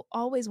 y'all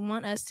always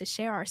want us to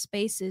share our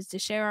spaces, to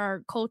share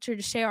our culture,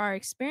 to share our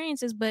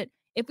experiences. But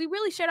if we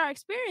really shared our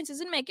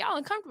experiences, it'd make y'all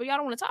uncomfortable. Y'all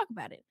don't want to talk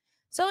about it.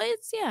 So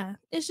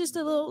it's just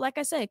a little, like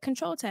I said,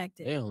 control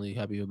tactic. They only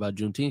happy about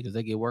Juneteenth because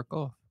they get work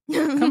off.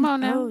 Come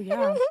on now. Oh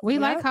yeah. We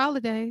like Yep.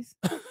 holidays.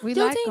 We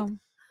like Juneteenth. them.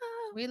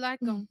 We like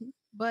them. Mhm.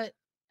 But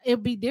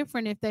it'd be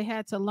different if they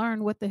had to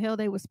learn what the hell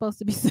they were supposed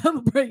to be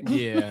celebrating.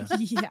 Yeah.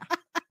 Yeah.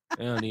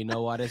 They don't even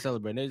know why they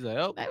celebrate. They just like,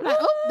 oh, They were like,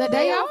 oh, the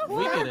day off.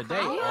 we get a day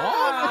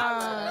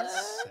off.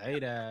 Say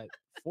that.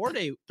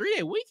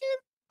 3-day weekend?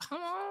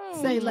 Come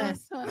on. Say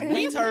less.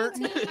 We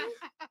turned.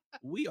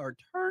 We are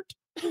turned.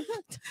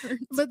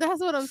 But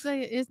that's what I'm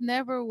saying. It's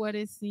never what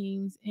it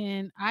seems.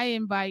 And I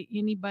invite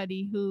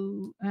anybody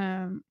who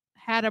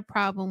had a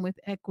problem with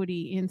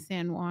equity in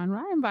San Juan.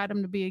 I invite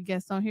them to be a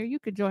guest on here. You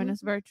could join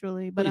us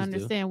virtually, but Please do.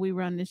 understand we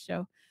run this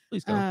show.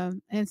 Please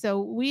come. And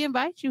so we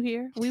invite you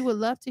here. We would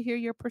love to hear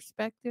your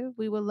perspective.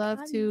 We would love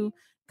to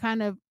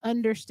kind of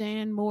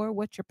understand more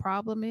what your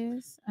problem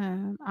is.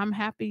 I'm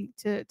happy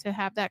to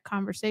have that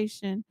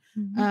conversation.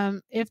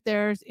 If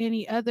there's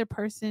any other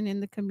person in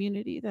the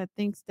community that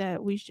thinks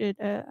that we should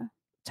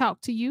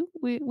talk to you,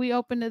 we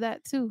open to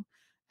that too.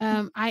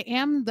 I'm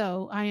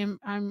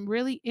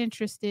really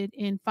interested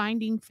in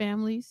finding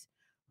families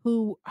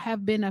who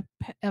have been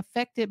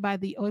affected by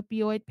the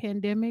opioid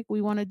pandemic.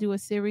 We want to do a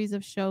series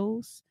of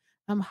shows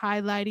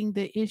highlighting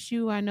the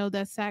issue. I know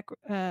that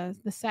the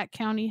Sac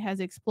County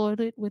has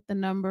exploded with the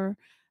number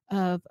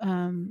of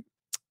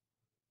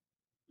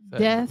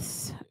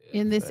deaths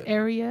in this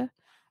area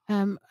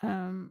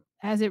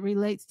as it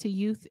relates to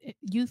youth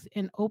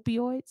and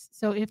opioids.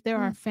 So if there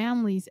are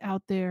families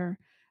out there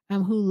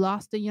who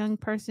lost a young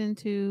person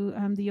to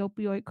the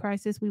opioid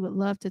crisis, we would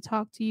love to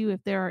talk to you.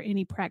 If there are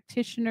any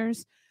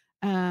practitioners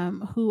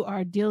who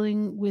are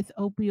dealing with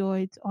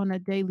opioids on a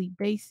daily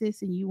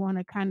basis and you want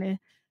to kind of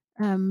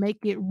make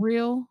it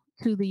real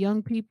to the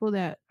young people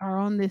that are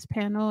on this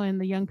panel and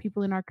the young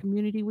people in our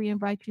community, we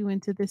invite you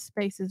into this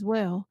space as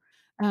well,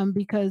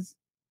 because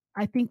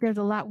I think there's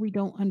a lot we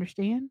don't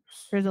understand.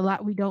 There's a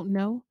lot we don't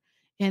know.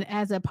 And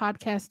as a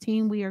podcast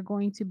team, we are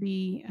going to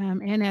be,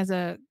 and as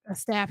a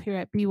staff here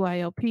at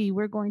BYLP,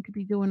 we're going to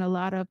be doing a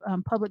lot of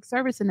public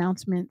service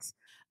announcements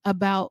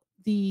about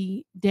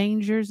the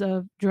dangers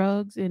of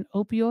drugs and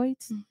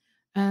opioids,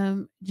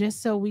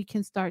 just so we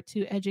can start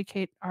to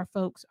educate our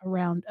folks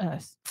around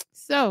us.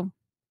 So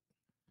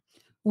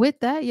with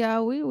that,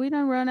 y'all, we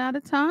done run out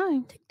of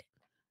time.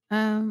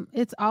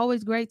 It's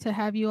always great to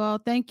have you all.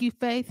 Thank you,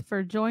 Faith,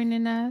 for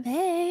joining us.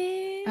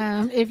 Hey.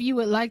 If you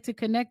would like to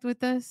connect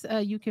with us,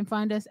 you can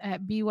find us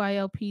at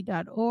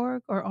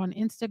bylp.org or on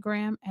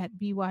Instagram at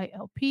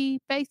BYLP,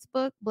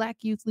 Facebook, Black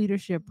Youth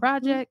Leadership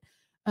Project,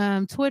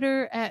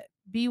 Twitter at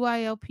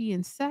BYLP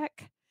and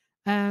SAC.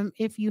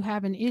 If you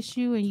have an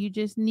issue and you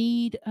just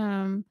need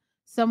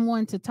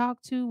someone to talk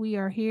to, we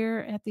are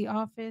here at the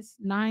office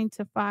 9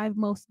 to 5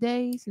 most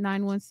days,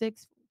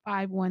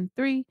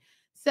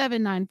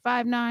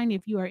 916-513-7959.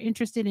 If you are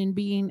interested in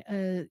being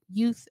a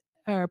youth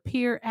or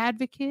peer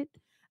advocate,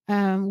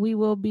 we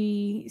will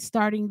be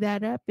starting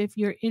that up. If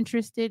you're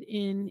interested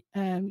in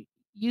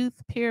youth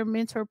peer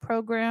mentor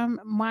program,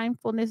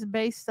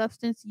 mindfulness-based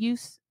substance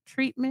use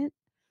treatment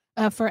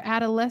for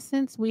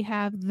adolescents, we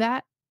have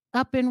that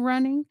up and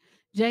running.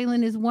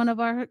 Jalen is one of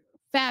our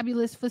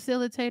fabulous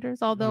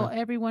facilitators, although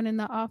everyone in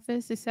the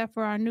office, except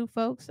for our new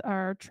folks,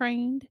 are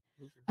trained.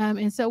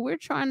 And so we're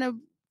trying to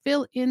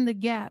fill in the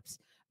gaps.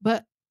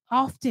 But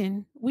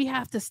often we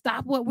have to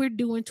stop what we're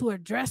doing to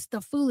address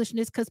the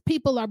foolishness because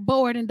people are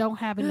bored and don't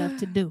have enough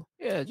to do.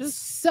 Yeah,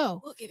 just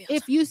So We'll give you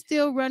if you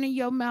still running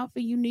your mouth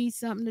and you need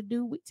something to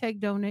do, we take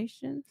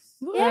donations.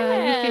 You can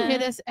Yeah.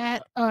 hit us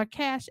at our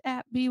Cash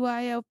App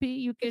BYLP.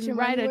 You Put can your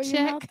write money a where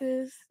your mouth check.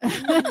 is.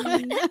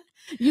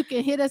 You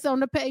can hit us on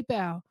the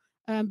PayPal.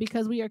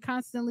 Because we are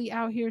constantly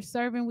out here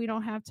serving. We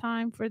don't have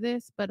time for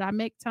this, but I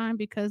make time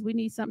because we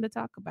need something to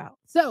talk about.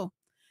 So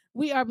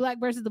we are Black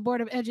versus the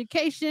Board of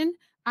Education.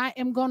 I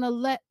am going to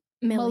let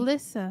Millie.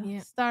 Melissa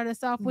Yeah. start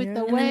us off with Yeah.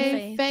 the And then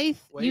wave.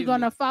 Faith, you're Wave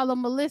going me. to follow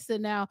Melissa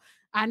now.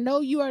 I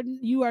know you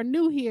are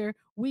new here.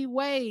 We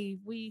wave.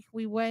 We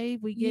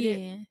wave. We get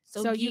it.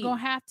 So you're going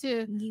to have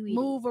to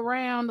move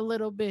around a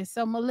little bit.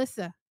 So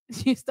Melissa,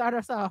 you start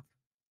us off.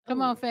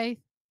 Come on, Faith.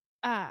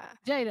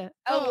 Jada.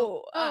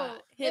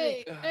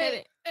 Hit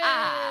it.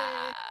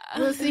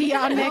 We'll see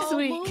y'all next Whole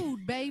week.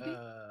 mood, baby.